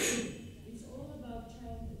 It's all about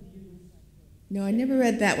child abuse. No, I never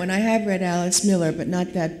read that one. I have read Alice Miller, but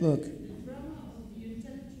not that book. The Drama of the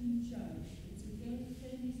Intelligent Child. It's a very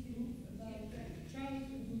famous book about child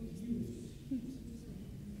abuse.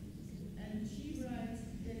 And she writes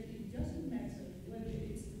that it doesn't matter whether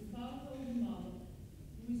it's the father or the mother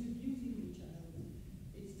who is abusing the child.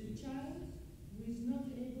 It's the child who is not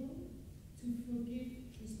able to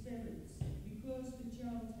forgive his parents because the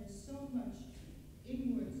child has so much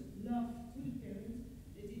inward love to the parents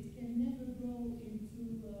that it can never go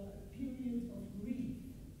into a period of grief.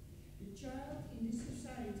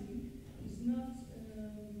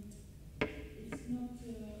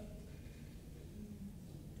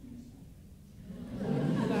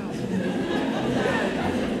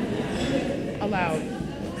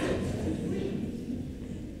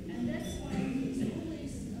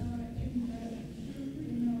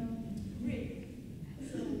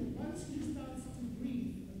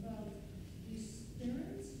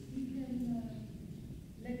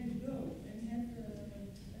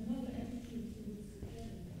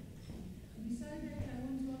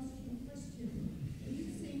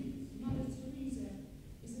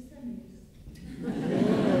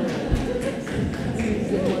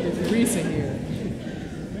 Teresa here.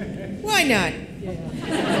 Why not?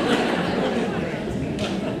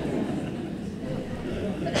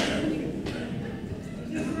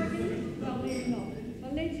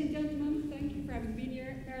 Well, ladies and gentlemen, thank you for having been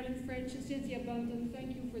here. Marilyn French and Cynthia Bunton,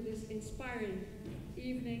 thank you for this inspiring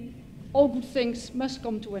evening. All good things must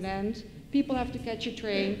come to an end. People have to catch a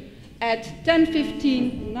train. At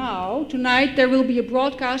 10:15 now, tonight, there will be a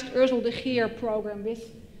broadcast Ursel de Geer program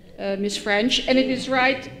with Ms. French, and it is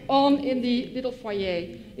right on in the little foyer.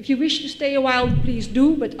 If you wish to stay a while, please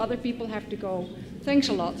do, but other people have to go. Thanks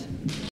a lot.